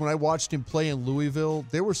college when I watched him play in Louisville,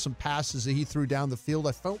 there were some passes that he threw down the field.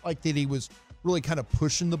 I felt like that he was really kind of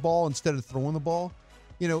pushing the ball instead of throwing the ball.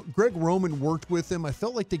 Greg Roman worked with him. I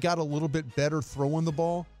felt like they got a little bit better throwing the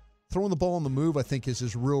ball. Throwing the ball on the move, I think, is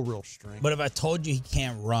his real strength. But if I told you he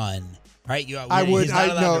can't run, right? I would.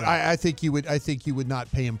 I think you would. I think you would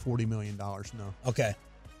not pay him $40 million. No. Okay,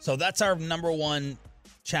 so that's our number one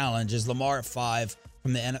challenge: is Lamar at 5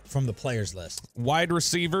 from the players list. Wide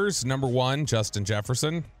receivers, number 1, Justin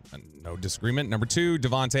Jefferson. No disagreement. Number 2,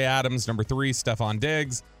 Devontae Adams. Number 3, Stephon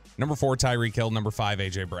Diggs. Number 4, Tyreek Hill. Number 5,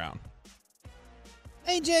 A.J. Brown.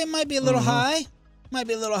 A.J. might be a little high. Might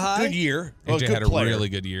be a little high. Good year. A.J. had a really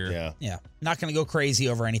good year. Yeah. Not going to go crazy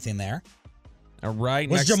over anything there. All right.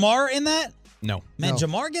 Was Jamar in that? No. Man,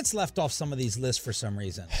 Jamar gets left off some of these lists for some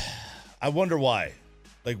reason. I wonder why.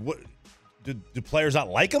 Like, what? Do players not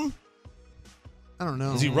like him? I don't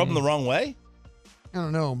know. Is he rubbing the wrong way? I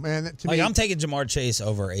don't know, man. I'm taking Jamar Chase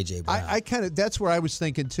over A.J. Brown. I kind of, that's where I was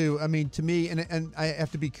thinking too. I mean, to me, and I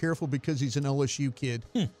have to be careful because he's an LSU kid.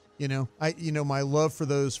 My love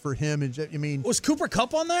for him. And was Cooper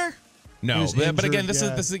Kupp on there? No, but again, this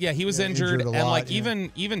is he was injured, and lot,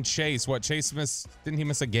 even Chase. What Chase missed? Didn't he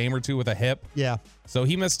miss a game or two with a hip? Yeah. So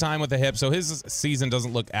he missed time with a hip. So his season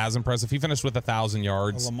doesn't look as impressive. He finished with 1,000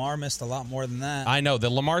 yards. Well, Lamar missed a lot more than that. I know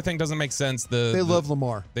the Lamar thing doesn't make sense. They love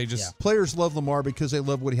Lamar. They just players love Lamar because they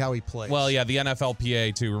love how he plays. Well, yeah, the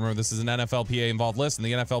NFLPA too. Remember, this is an NFLPA involved list, and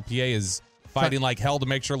the NFLPA is fighting like hell to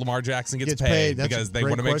make sure Lamar Jackson gets paid because they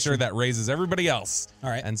want to make sure that raises everybody else. All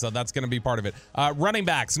right. And so that's going to be part of it. Running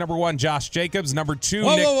backs, number 1, Josh Jacobs. Number 2,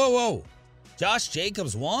 Whoa. Josh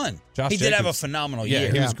Jacobs won. He did have a phenomenal year.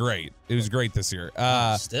 Yeah, he was great. It was great this year.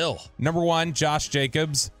 Still. Number 1, Josh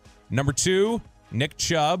Jacobs. Number 2, Nick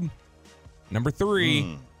Chubb. Number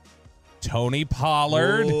 3, Tony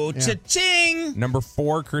Pollard. Ooh, cha-ching! Number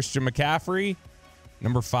 4, Christian McCaffrey.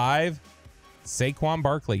 Number 5, Saquon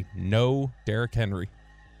Barkley. No Derrick Henry.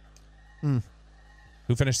 Who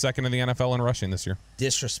finished second in the NFL in rushing this year?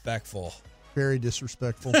 Disrespectful. Very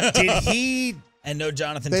disrespectful. Did he? And no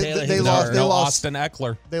Jonathan Taylor. They lost Austin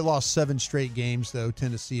Eckler. They lost 7 straight games though.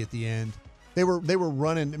 Tennessee at the end. They were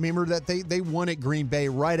running. Remember that they won at Green Bay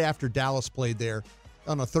right after Dallas played there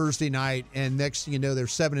on a Thursday night, and next thing you know they're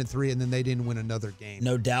 7-3, and then they didn't win another game.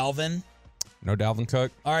 No Dalvin. No Dalvin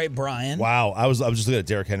Cook. All right, Brian. Wow, I was just looking at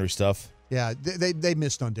Derrick Henry stuff. Yeah, they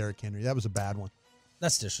missed on Derrick Henry. That was a bad one.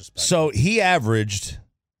 That's disrespectful. So he averaged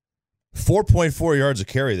 4.4 yards a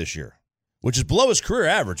carry this year, which is below his career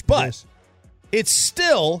average, but it's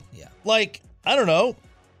still like, I don't know.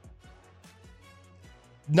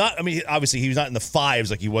 Obviously he was not in the 5s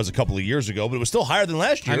like he was a couple of years ago, but it was still higher than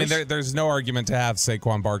last year. I mean, there's no argument to have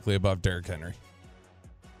Saquon Barkley above Derrick Henry.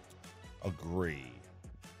 Agree.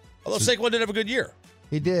 Although Saquon did have a good year.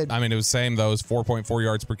 He did. I mean, it was same though. It was 4.4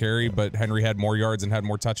 yards per carry, but Henry had more yards and had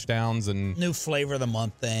more touchdowns. And new flavor of the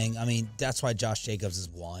month thing. I mean, that's why Josh Jacobs is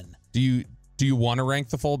 1. Do you want to rank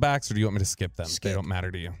the fullbacks, or do you want me to skip them? They don't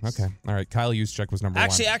matter to you. Okay. All right. Kyle Juszczyk was number 1.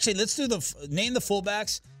 Actually, let's do name the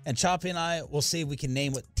fullbacks, and Choppy and I will see if we can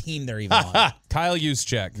name what team they're even on. Kyle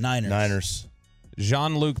Juszczyk. Niners.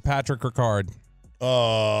 Jean-Luc Patrick Ricard.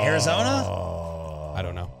 Arizona? I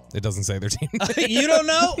don't know. It doesn't say their team. You don't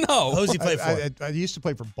know? No. Who's he play for? I used to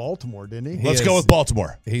play for Baltimore, didn't he? Let's go with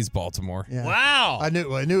Baltimore. He's Baltimore. Yeah. Wow. I knew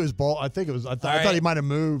it was I think it was. I thought he might have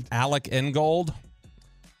moved. Alec Ingold.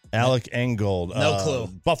 Alec Ingold. No clue.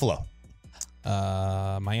 Buffalo.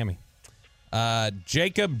 Miami.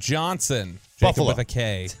 Jacob Johnson. Buffalo. Jacob with a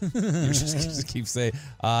K. You just keep saying.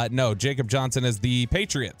 No, Jacob Johnson is the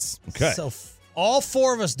Patriots. Okay. So all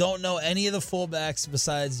 4 of us don't know any of the fullbacks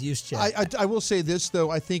besides Juszczyk. I will say this, though.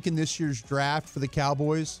 I think in this year's draft for the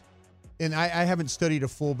Cowboys, and I haven't studied a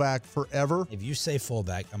fullback forever. If you say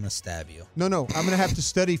fullback, I'm going to stab you. No, I'm going to have to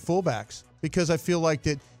study fullbacks. because I feel like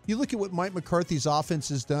that you look at what Mike McCarthy's offense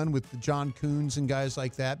has done with the John Coons and guys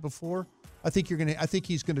like that before. I think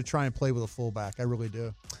he's gonna try and play with a fullback. I really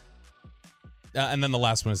do. And then the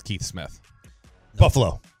last one is Keith Smith.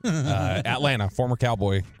 Buffalo. Atlanta, former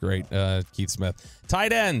Cowboy. Great, Keith Smith.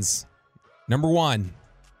 Tight ends. Number 1,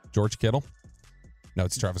 George Kittle. No,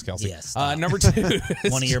 it's Travis Kelce. Yes. Number 2.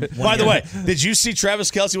 By the way, did you see Travis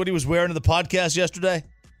Kelce, what he was wearing in the podcast yesterday?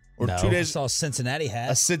 Or No. 2 days? I saw a Cincinnati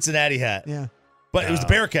hat. A Cincinnati hat. Yeah. But it was the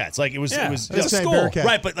Bearcats. Like, it was Yeah, it was it's a school. Bearcat.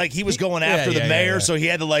 Right, but like he was going after the mayor, so he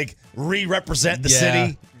had to like re-represent the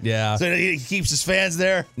city. Yeah. So he keeps his fans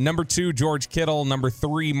there. Number 2, George Kittle. Number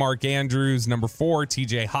 3, Mark Andrews. Number 4,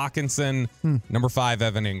 TJ Hawkinson. Number 5,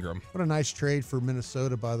 Evan Ingram. What a nice trade for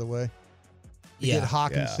Minnesota, by the way. Yeah. Get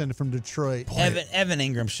Hawkinson from Detroit. Evan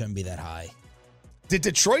Ingram shouldn't be that high. Did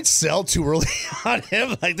Detroit sell too early on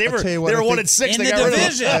him? Like they were 1-6 in they the got rid of him.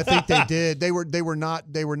 division. I think they did. They were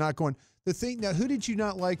not going. The thing now, who did you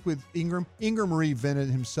not like with Ingram? Ingram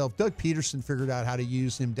reinvented himself. Doug Peterson figured out how to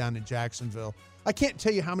use him down in Jacksonville. I can't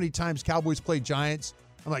tell you how many times Cowboys played Giants.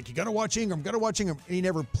 I'm like, you got to watch Ingram. And he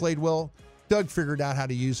never played well. Doug figured out how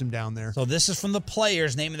to use him down there. So this is from the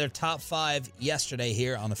players naming their top 5 yesterday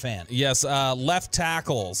here on the Fan. Yes, left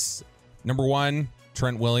tackles. Number 1,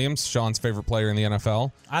 Trent Williams, Sean's favorite player in the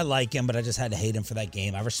NFL. I like him, but I just had to hate him for that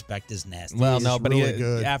game. I respect his nasty. Well, no, but really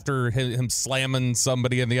good. After him slamming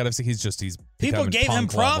somebody in the NFC, he's People becoming gave him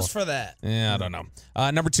punk props level. for that. Yeah, I don't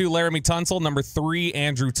know. Number 2, Laramie Tunsil. Number 3,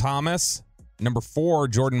 Andrew Thomas. Number 4,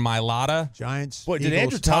 Jordan Mailata. Giants. Boy, did Eagles.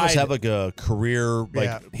 Andrew Thomas have like a career?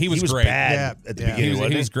 Like he was great. bad at the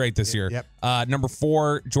beginning. He was great this year. Yep. Number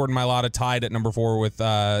 4, Jordan Mailata tied at number 4 with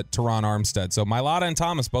Teron Armstead. So Mailata and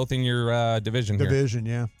Thomas both in your division here. Division,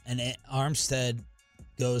 yeah. And Armstead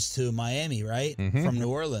goes to Miami, right? Mhm. From New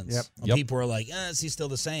Orleans. Yep. And people are like, is he still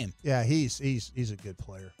the same? Yeah, he's a good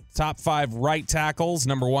player. Top 5 right tackles.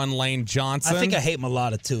 Number 1, Lane Johnson. I think I hate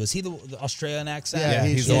Mailata too. Is he the Australian accent? Yeah,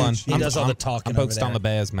 he's the one. He does all the talking. I'm over focused there. on the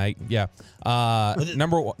Bears, mate. Yeah.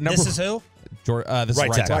 Number This is who? This Right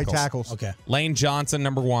is tackle. Right tackles. Okay. Lane Johnson,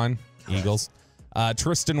 number 1, Eagles.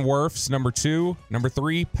 Tristan Wirfs, number 2. Number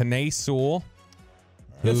 3, Penei Sewell.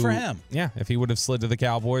 Good for him. Yeah, if he would have slid to the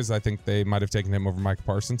Cowboys, I think they might have taken him over Micah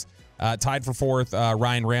Parsons. Tied for 4th,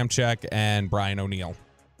 Ryan Ramczyk and Brian O'Neill.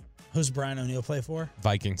 Who's Brian O'Neill play for?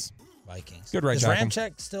 Vikings. Is Good right tackle.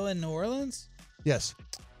 Ramczyk still in New Orleans? Yes.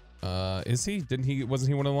 Is he? Wasn't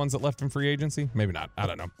he one of the ones that left in free agency? Maybe not. I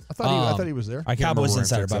don't know. I thought he was there. I can't Cowboys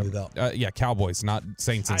remember where insider Ramczyk's Bobby at. Belt. Yeah, Cowboys, not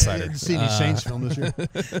Saints I insider. didn't see any Saints film this year.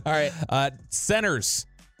 All right. Centers.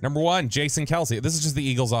 Number 1, Jason Kelce. This is just the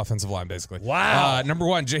Eagles' offensive line, basically. Wow. Number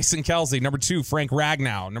 1, Jason Kelce. Number 2, Frank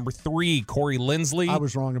Ragnow. Number 3, Corey Lindsley. I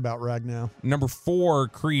was wrong about Ragnow. Number 4,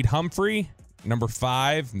 Creed Humphrey. Number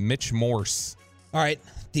 5, Mitch Morse. All right.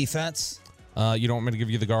 Defense. You don't want me to give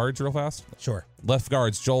you the guards real fast? Sure. Left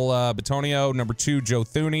guards, Joel Bitonio. Number 2, Joe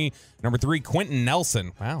Thuney. Number 3, Quentin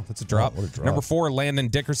Nelson. Wow, that's a drop. What a drop. Number 4, Landon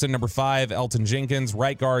Dickerson. Number 5, Elton Jenkins.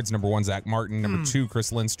 Right guards, number 1, Zach Martin. Number 2,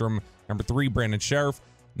 Chris Lindstrom. Number 3, Brandon Sheriff.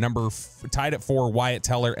 Tied at 4, Wyatt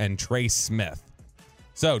Teller and Trey Smith.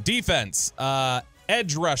 So defense,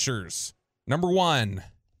 edge rushers. Number 1,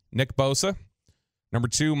 Nick Bosa. Number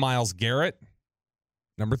 2, Myles Garrett.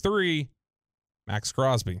 Number 3, Max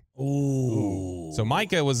Crosby. Ooh. So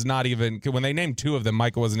Micah was not even, when they named 2 of them,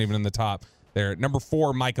 Micah wasn't even in the top there. Number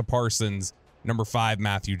 4, Micah Parsons. Number 5,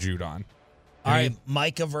 Matthew Judon. All right.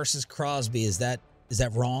 Micah versus Crosby. Is that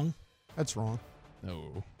wrong? That's wrong.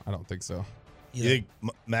 No, I don't think so. You think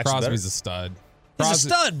Max is Crosby's better? a stud. He's a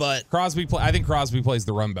stud, but I think Crosby plays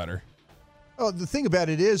the run better. Oh, the thing about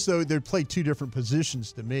it is, though, they play 2 different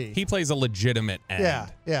positions to me. He plays a legitimate end.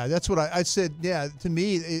 Yeah, that's what I said. Yeah, to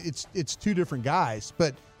me, it's 2 different guys,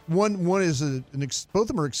 but one is both of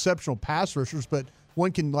them are exceptional pass rushers, but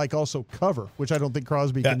one can also cover, which I don't think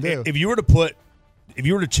Crosby can do. If you were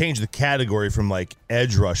to change the category from like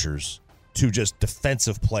edge rushers to just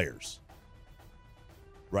defensive players,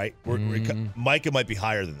 right? Micah might be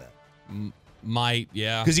higher than that. Might,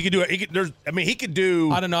 yeah. Because he could do it. He could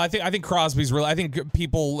do. I don't know. I think Crosby's really. I think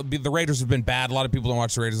the Raiders have been bad. A lot of people don't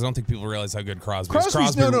watch the Raiders. I don't think people realize how good Crosby is.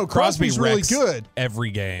 Crosby's really wrecks good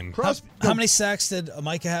every game. How many sacks did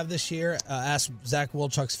Micah have this year? Ask Zach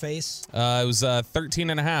Wilczuk's face. It was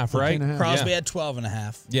 13 and a half, right? Crosby had 12 and a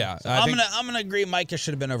half. Yeah. So I'm gonna agree. Micah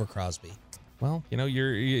should have been over Crosby. Well,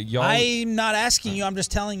 y'all. I'm not asking you. I'm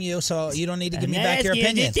just telling you. So you don't need to give me back your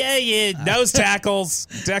opinion. Nose tackles.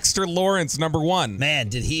 Dexter Lawrence, number 1. Man,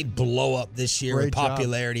 did he blow up this year Great with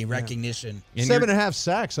popularity, job. recognition? 7.5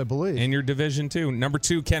 sacks, I believe. In your division, too. Number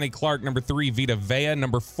 2, Kenny Clark. Number 3, Vita Vea.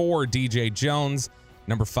 Number 4, DJ Jones.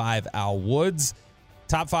 Number 5, Al Woods.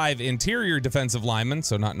 Top 5 interior defensive linemen,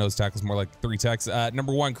 so not nose tackles, more like 3 techs.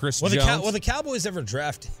 Number 1, Chris Jones. Will the Cowboys ever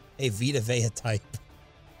draft a Vita Vea type?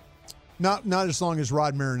 Not as long as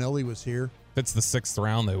Rod Marinelli was here. If it's the 6th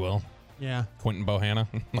round, they will. Yeah. Quentin Bohanna.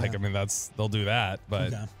 They'll do that.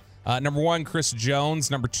 But number 1, Chris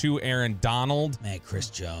Jones. Number 2, Aaron Donald. Man, Chris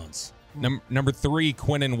Jones. Number 3,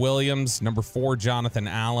 Quinnen Williams. Number 4, Jonathan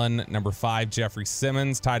Allen. Number 5, Jeffrey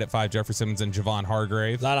Simmons. Tied at 5, Jeffrey Simmons and Javon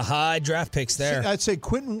Hargrave. A lot of high draft picks there. I'd say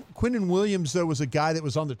Quinnen Williams, though, was a guy that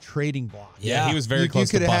was on the trading block. Yeah, he was very close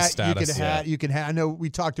to bust status. You could have. I know we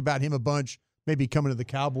talked about him a bunch, maybe coming to the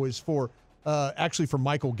Cowboys for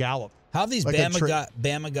Michael Gallup. How have these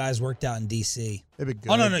Bama guys worked out in D.C.? They've been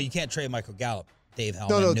good. Oh, no, you can't trade Michael Gallup. Dave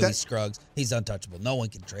Hellman, Newey Scruggs, he's untouchable. No one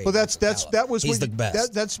can trade. Well, he's the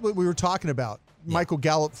best. That's what we were talking about. Yeah. Michael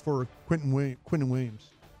Gallup for Quinnen Williams.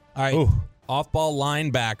 All right. Off-ball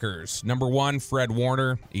linebackers. Number 1, Fred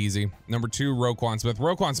Warner. Easy. Number 2, Roquan Smith.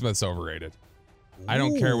 Roquan Smith's overrated. I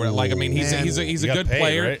don't care what. He's a good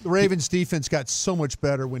player. Right? The Ravens defense got so much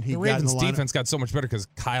better when he got in the lineup. The Ravens defense got so much better because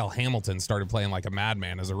Kyle Hamilton started playing like a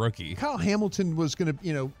madman as a rookie. Kyle Hamilton was going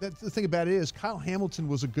to, the thing about it is Kyle Hamilton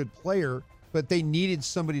was a good player, but they needed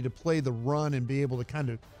somebody to play the run and be able to kind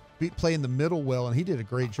of play in the middle well, and he did a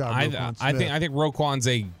great job. I think Roquan's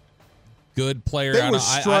a good player. They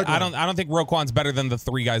I don't think Roquan's better than the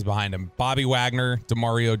 3 guys behind him: Bobby Wagner,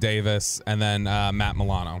 Demario Davis, and then Matt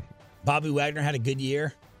Milano. Bobby Wagner had a good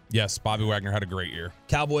year. Yes, Bobby Wagner had a great year.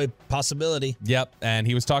 Cowboy possibility. Yep, and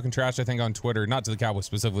he was talking trash, I think, on Twitter, not to the Cowboys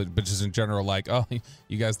specifically, but just in general, like, oh,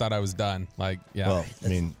 you guys thought I was done. Like, yeah. Well, I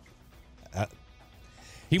mean,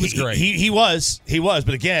 he was great. He was.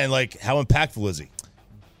 But again, like, how impactful is he?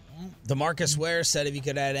 DeMarcus Ware said if he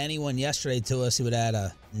could add anyone yesterday to us, he would add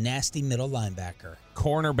a nasty middle linebacker.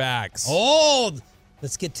 Cornerbacks. Oh,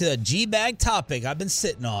 let's get to a G-bag topic I've been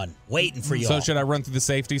sitting on, waiting for you. So should I run through the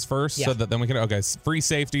safeties first? Yeah. So that then we can, okay, free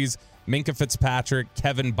safeties: Minkah Fitzpatrick,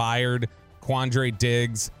 Kevin Byard, Quandre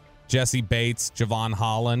Diggs, Jesse Bates, Javon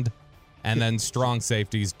Holland. And then strong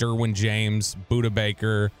safeties: Derwin James, Budda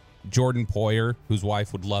Baker, Jordan Poyer, whose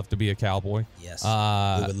wife would love to be a Cowboy. Yes,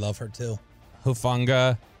 we would love her too.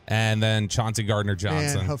 Hufanga, and then Chauncey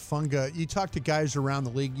Gardner-Johnson. Man, Hufanga. You talk to guys around the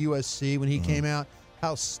league, USC, when he came out,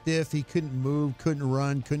 how stiff, he couldn't move, couldn't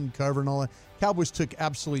run, couldn't cover, and all that. Cowboys took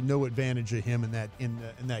absolutely no advantage of him in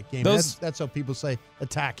that game. That's how people say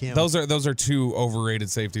attack him. Those are 2 overrated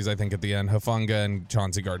safeties, I think, at the end: Hufanga and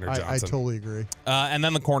Chauncey Gardner-Johnson. I totally agree. And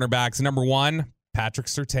then the cornerbacks: number 1, Patrick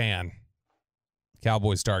Surtain,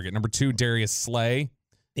 Cowboys target. Number 2, Darius Slay.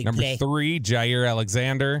 Number 3, Jair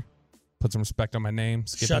Alexander. Put some respect on my name.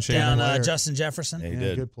 Shut down Justin Jefferson. Yeah, he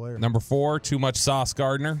did. Good player. Number 4, Too Much Sauce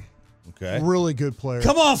Gardner. Okay. Really good player.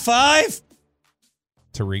 Come on, 5.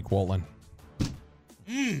 Tariq Woolen.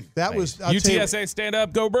 That was UTSA, stand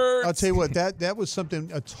up, go Birds. I'll tell you what, that was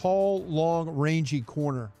something, a tall, long, rangy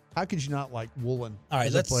corner. How could you not like Woolen? All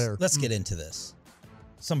right, let's get into this.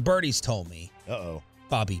 Some birdies told me.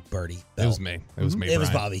 Bobby Birdie Bell. It was me. It was me. It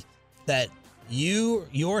was Bobby. That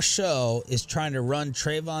your show is trying to run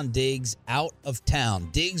Trayvon Diggs out of town.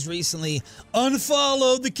 Diggs recently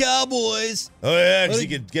unfollowed the Cowboys. Oh, yeah, because he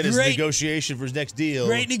could get his negotiation for his next deal.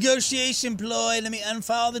 Great negotiation ploy. Let me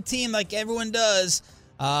unfollow the team like everyone does.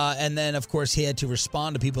 And then, of course, he had to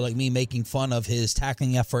respond to people like me making fun of his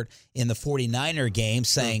tackling effort in the 49er game,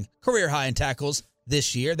 saying career high in tackles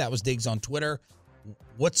this year. That was Diggs on Twitter.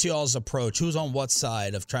 What's y'all's approach? Who's on what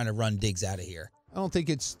side of trying to run Diggs out of here? I don't think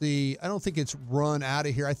it's run out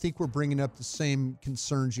of here. I think we're bringing up the same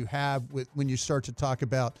concerns you have with when you start to talk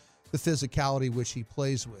about the physicality which he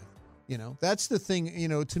plays with. That's the thing.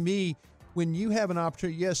 To me, when you have an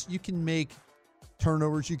opportunity, yes, you can make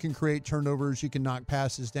turnovers, you can create turnovers, you can knock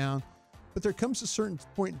passes down, but there comes a certain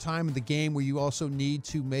point in time in the game where you also need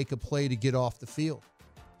to make a play to get off the field.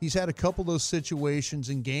 He's had a couple of those situations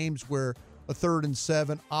in games where a 3rd and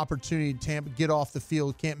 7 opportunity to get off the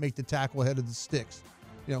field, can't make the tackle ahead of the sticks.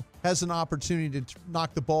 Has an opportunity to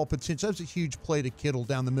knock the ball potentially. That's a huge play to Kittle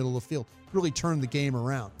down the middle of the field. Really turn the game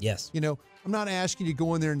around. Yes. I'm not asking you to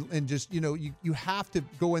go in there and just, you have to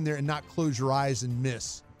go in there and not close your eyes and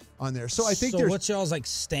miss on there. So I think what's y'all's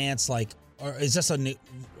stance like? Or is this a new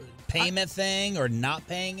payment thing or not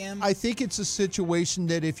paying him? I think it's a situation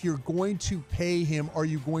that if you're going to pay him, are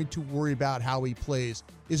you going to worry about how he plays?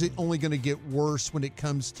 Is it only going to get worse when it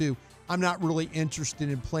comes to, I'm not really interested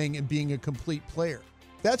in playing and being a complete player?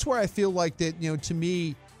 That's where I feel like that, to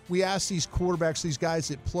me, we ask these quarterbacks, these guys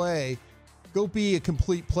that play, go be a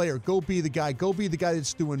complete player. Go be the guy. Go be the guy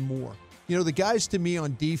that's doing more. The guys to me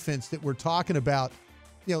on defense that we're talking about,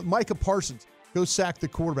 Micah Parsons, go sack the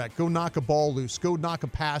quarterback. Go knock a ball loose. Go knock a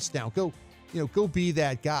pass down. Go go be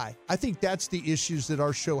that guy. I think that's the issues that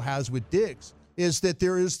our show has with Diggs, is that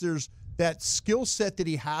there's that skill set that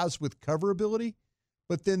he has with coverability,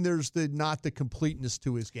 but then there's not the completeness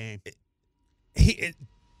to his game.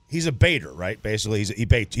 He's a baiter, right? Basically,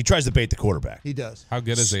 he tries to bait the quarterback. He does. How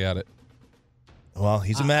good is he at it? Well,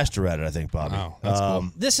 he's a master at it, I think, Bobby. Oh, that's cool.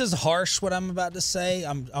 This is harsh, what I'm about to say.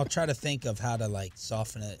 I'll try to think of how to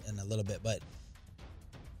soften it in a little bit, but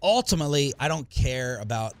ultimately, I don't care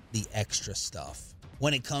about the extra stuff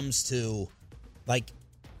when it comes to,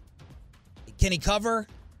 can he cover?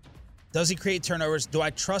 Does he create turnovers? Do I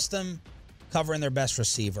trust him covering their best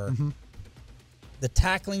receiver? Mm-hmm. The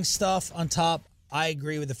tackling stuff on top, I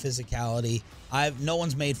agree with the physicality. No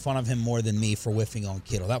one's made fun of him more than me for whiffing on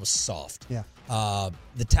Kittle. That was soft. Yeah.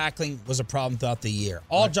 The tackling was a problem throughout the year.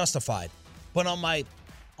 All justified. But on my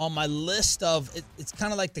list of, it's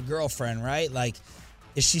kind of like the girlfriend, right?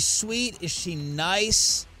 Is she sweet? Is she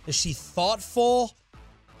nice? Is she thoughtful?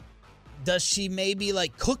 Does she maybe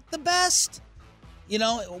cook the best?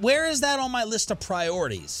 Where is that on my list of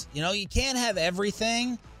priorities? You can't have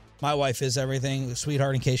everything. My wife is everything,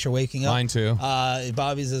 sweetheart, in case you're waking up. Mine too.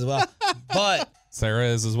 Bobby's as well. But Sarah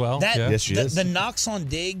is as well. Yes, she is. The knocks on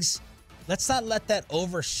Diggs, let's not let that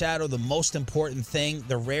overshadow the most important thing,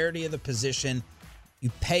 the rarity of the position.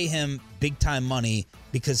 You pay him big-time money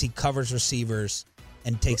because he covers receivers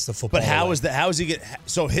and takes the football But how away. is that? How is he get?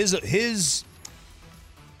 So his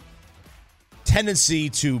tendency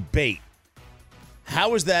to bait.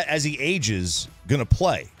 How is that as he ages going to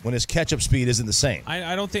play when his catch-up speed isn't the same?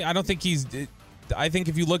 I don't think he's. I think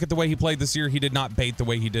if you look at the way he played this year, he did not bait the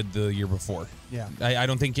way he did the year before. Yeah. I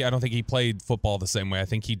don't think he played football the same way. I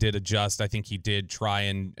think he did adjust. I think he did try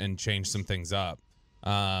and change some things up.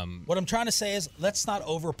 What I'm trying to say is let's not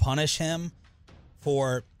over-punish him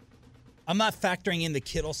for – I'm not factoring in the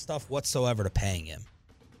Kittle stuff whatsoever to paying him.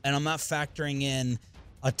 And I'm not factoring in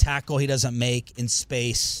a tackle he doesn't make in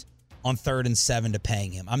space on 3rd and 7 to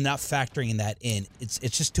paying him. I'm not factoring that in. It's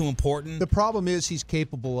just too important. The problem is he's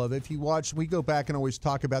capable of it. If you watch, we go back and always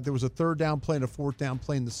talk about there was a 3rd down play and a 4th down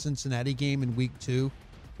play in the Cincinnati game in week 2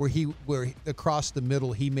 where across the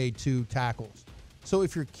middle he made 2 tackles. So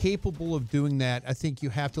if you're capable of doing that, I think you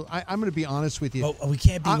have to. I'm going to be honest with you. But we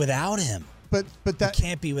can't be without him. But that we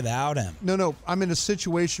can't be without him. No. I'm in a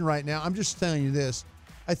situation right now. I'm just telling you this.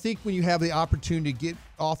 I think when you have the opportunity to get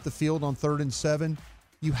off the field on 3rd and 7,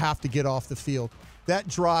 you have to get off the field. That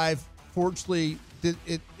drive, fortunately,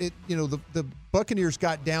 the Buccaneers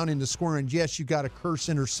got down into scoring. Yes, you got a curse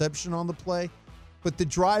interception on the play, but the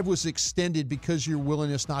drive was extended because of your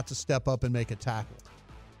willingness not to step up and make a tackle.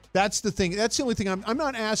 That's the thing. That's the only thing. I'm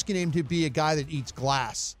not asking him to be a guy that eats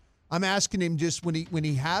glass. I'm asking him just when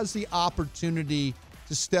he has the opportunity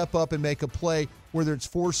to step up and make a play, whether it's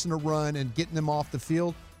forcing a run and getting them off the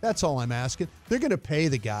field. That's all I'm asking. They're going to pay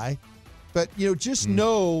the guy. But, just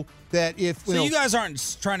know that if you guys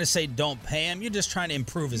aren't trying to say don't pay him, you're just trying to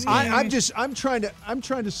improve his game. I'm trying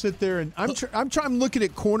to sit there and I'm looking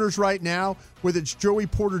at corners right now, whether it's Joey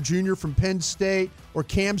Porter Jr. from Penn State or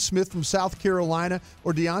Cam Smith from South Carolina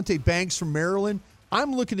or Deonte Banks from Maryland.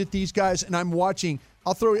 I'm looking at these guys and I'm watching.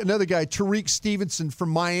 I'll throw another guy, Tariq Stevenson from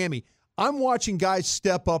Miami. I'm watching guys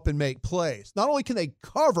step up and make plays. Not only can they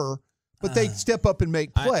cover, but they step up and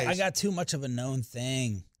make plays. I got too much of a known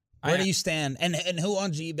thing. Where do you stand? And who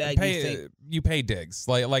on G-Bag do you think? You pay Diggs.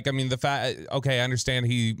 The fact, okay, I understand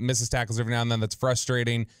he misses tackles every now and then. That's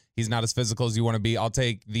frustrating. He's not as physical as you want to be. I'll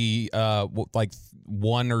take the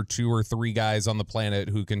 1 or 2 or 3 guys on the planet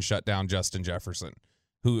who can shut down Justin Jefferson,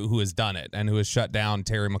 who has done it and who has shut down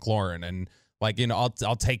Terry McLaurin. And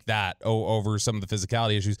I'll take that over some of the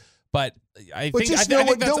physicality issues. But I think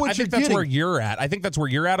that's where you're at. I think that's where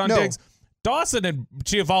you're at on Diggs. Dawson and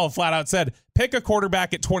Chiafalo flat out said, pick a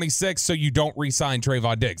quarterback at 26 so you don't re-sign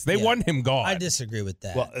Trayvon Diggs. They want him gone. I disagree with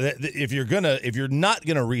that. Well, if you're not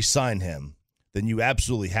gonna re-sign him, then you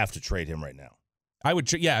absolutely have to trade him right now. I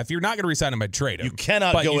would, if you're not gonna re-sign him, I'd trade him. You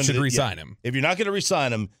cannot but go you into should re-sign him. If you're not gonna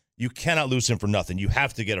re-sign him, you cannot lose him for nothing. You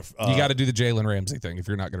have to get a. You got to do the Jalen Ramsey thing if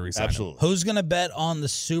you're not going to re-sign absolutely. him. Who's going to bet on the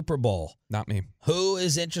Super Bowl? Not me. Who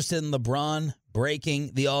is interested in LeBron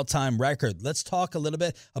breaking the all-time record? Let's talk a little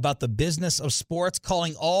bit about the business of sports,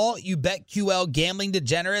 calling all you BetQL gambling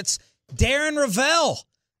degenerates. Darren Rovell,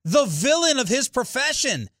 the villain of his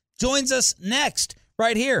profession, joins us next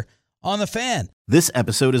right here on The Fan. This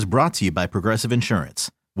episode is brought to you by Progressive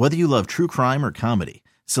Insurance. Whether you love true crime or comedy,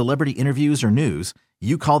 celebrity interviews or news,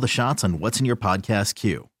 you call the shots on what's in your podcast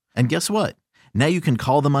queue. And guess what? Now you can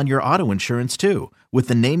call them on your auto insurance too with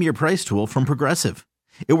the Name Your Price tool from Progressive.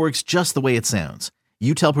 It works just the way it sounds.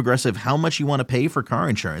 You tell Progressive how much you want to pay for car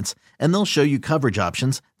insurance, and they'll show you coverage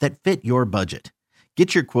options that fit your budget.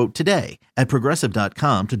 Get your quote today at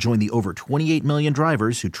Progressive.com to join the over 28 million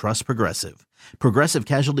drivers who trust Progressive. Progressive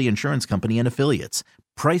Casualty Insurance Company and Affiliates.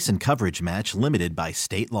 Price and coverage match limited by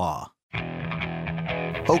state law.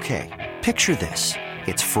 Okay, picture this.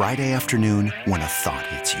 It's Friday afternoon when a thought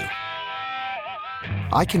hits you.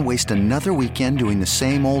 I can waste another weekend doing the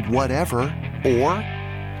same old whatever, or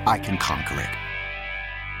I can conquer it.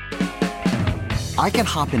 I can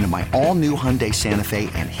hop into my all-new Hyundai Santa Fe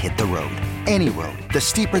and hit the road. Any road. The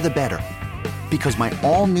steeper, the better. Because my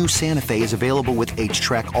all-new Santa Fe is available with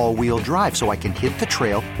H-Track all-wheel drive, so I can hit the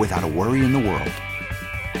trail without a worry in the world.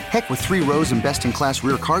 Heck, with 3 rows and best-in-class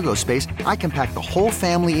rear cargo space, I can pack the whole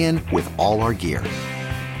family in with all our gear.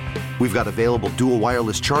 We've got available dual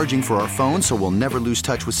wireless charging for our phones, so we'll never lose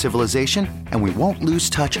touch with civilization, and we won't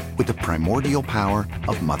lose touch with the primordial power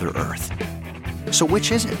of Mother Earth. So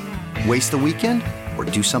which is it? Waste the weekend or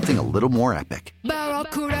do something a little more epic?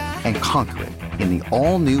 And conquer it in the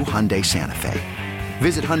all-new Hyundai Santa Fe.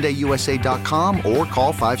 Visit HyundaiUSA.com or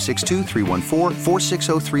call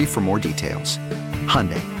 562-314-4603 for more details.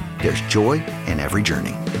 Hyundai, there's joy in every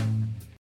journey.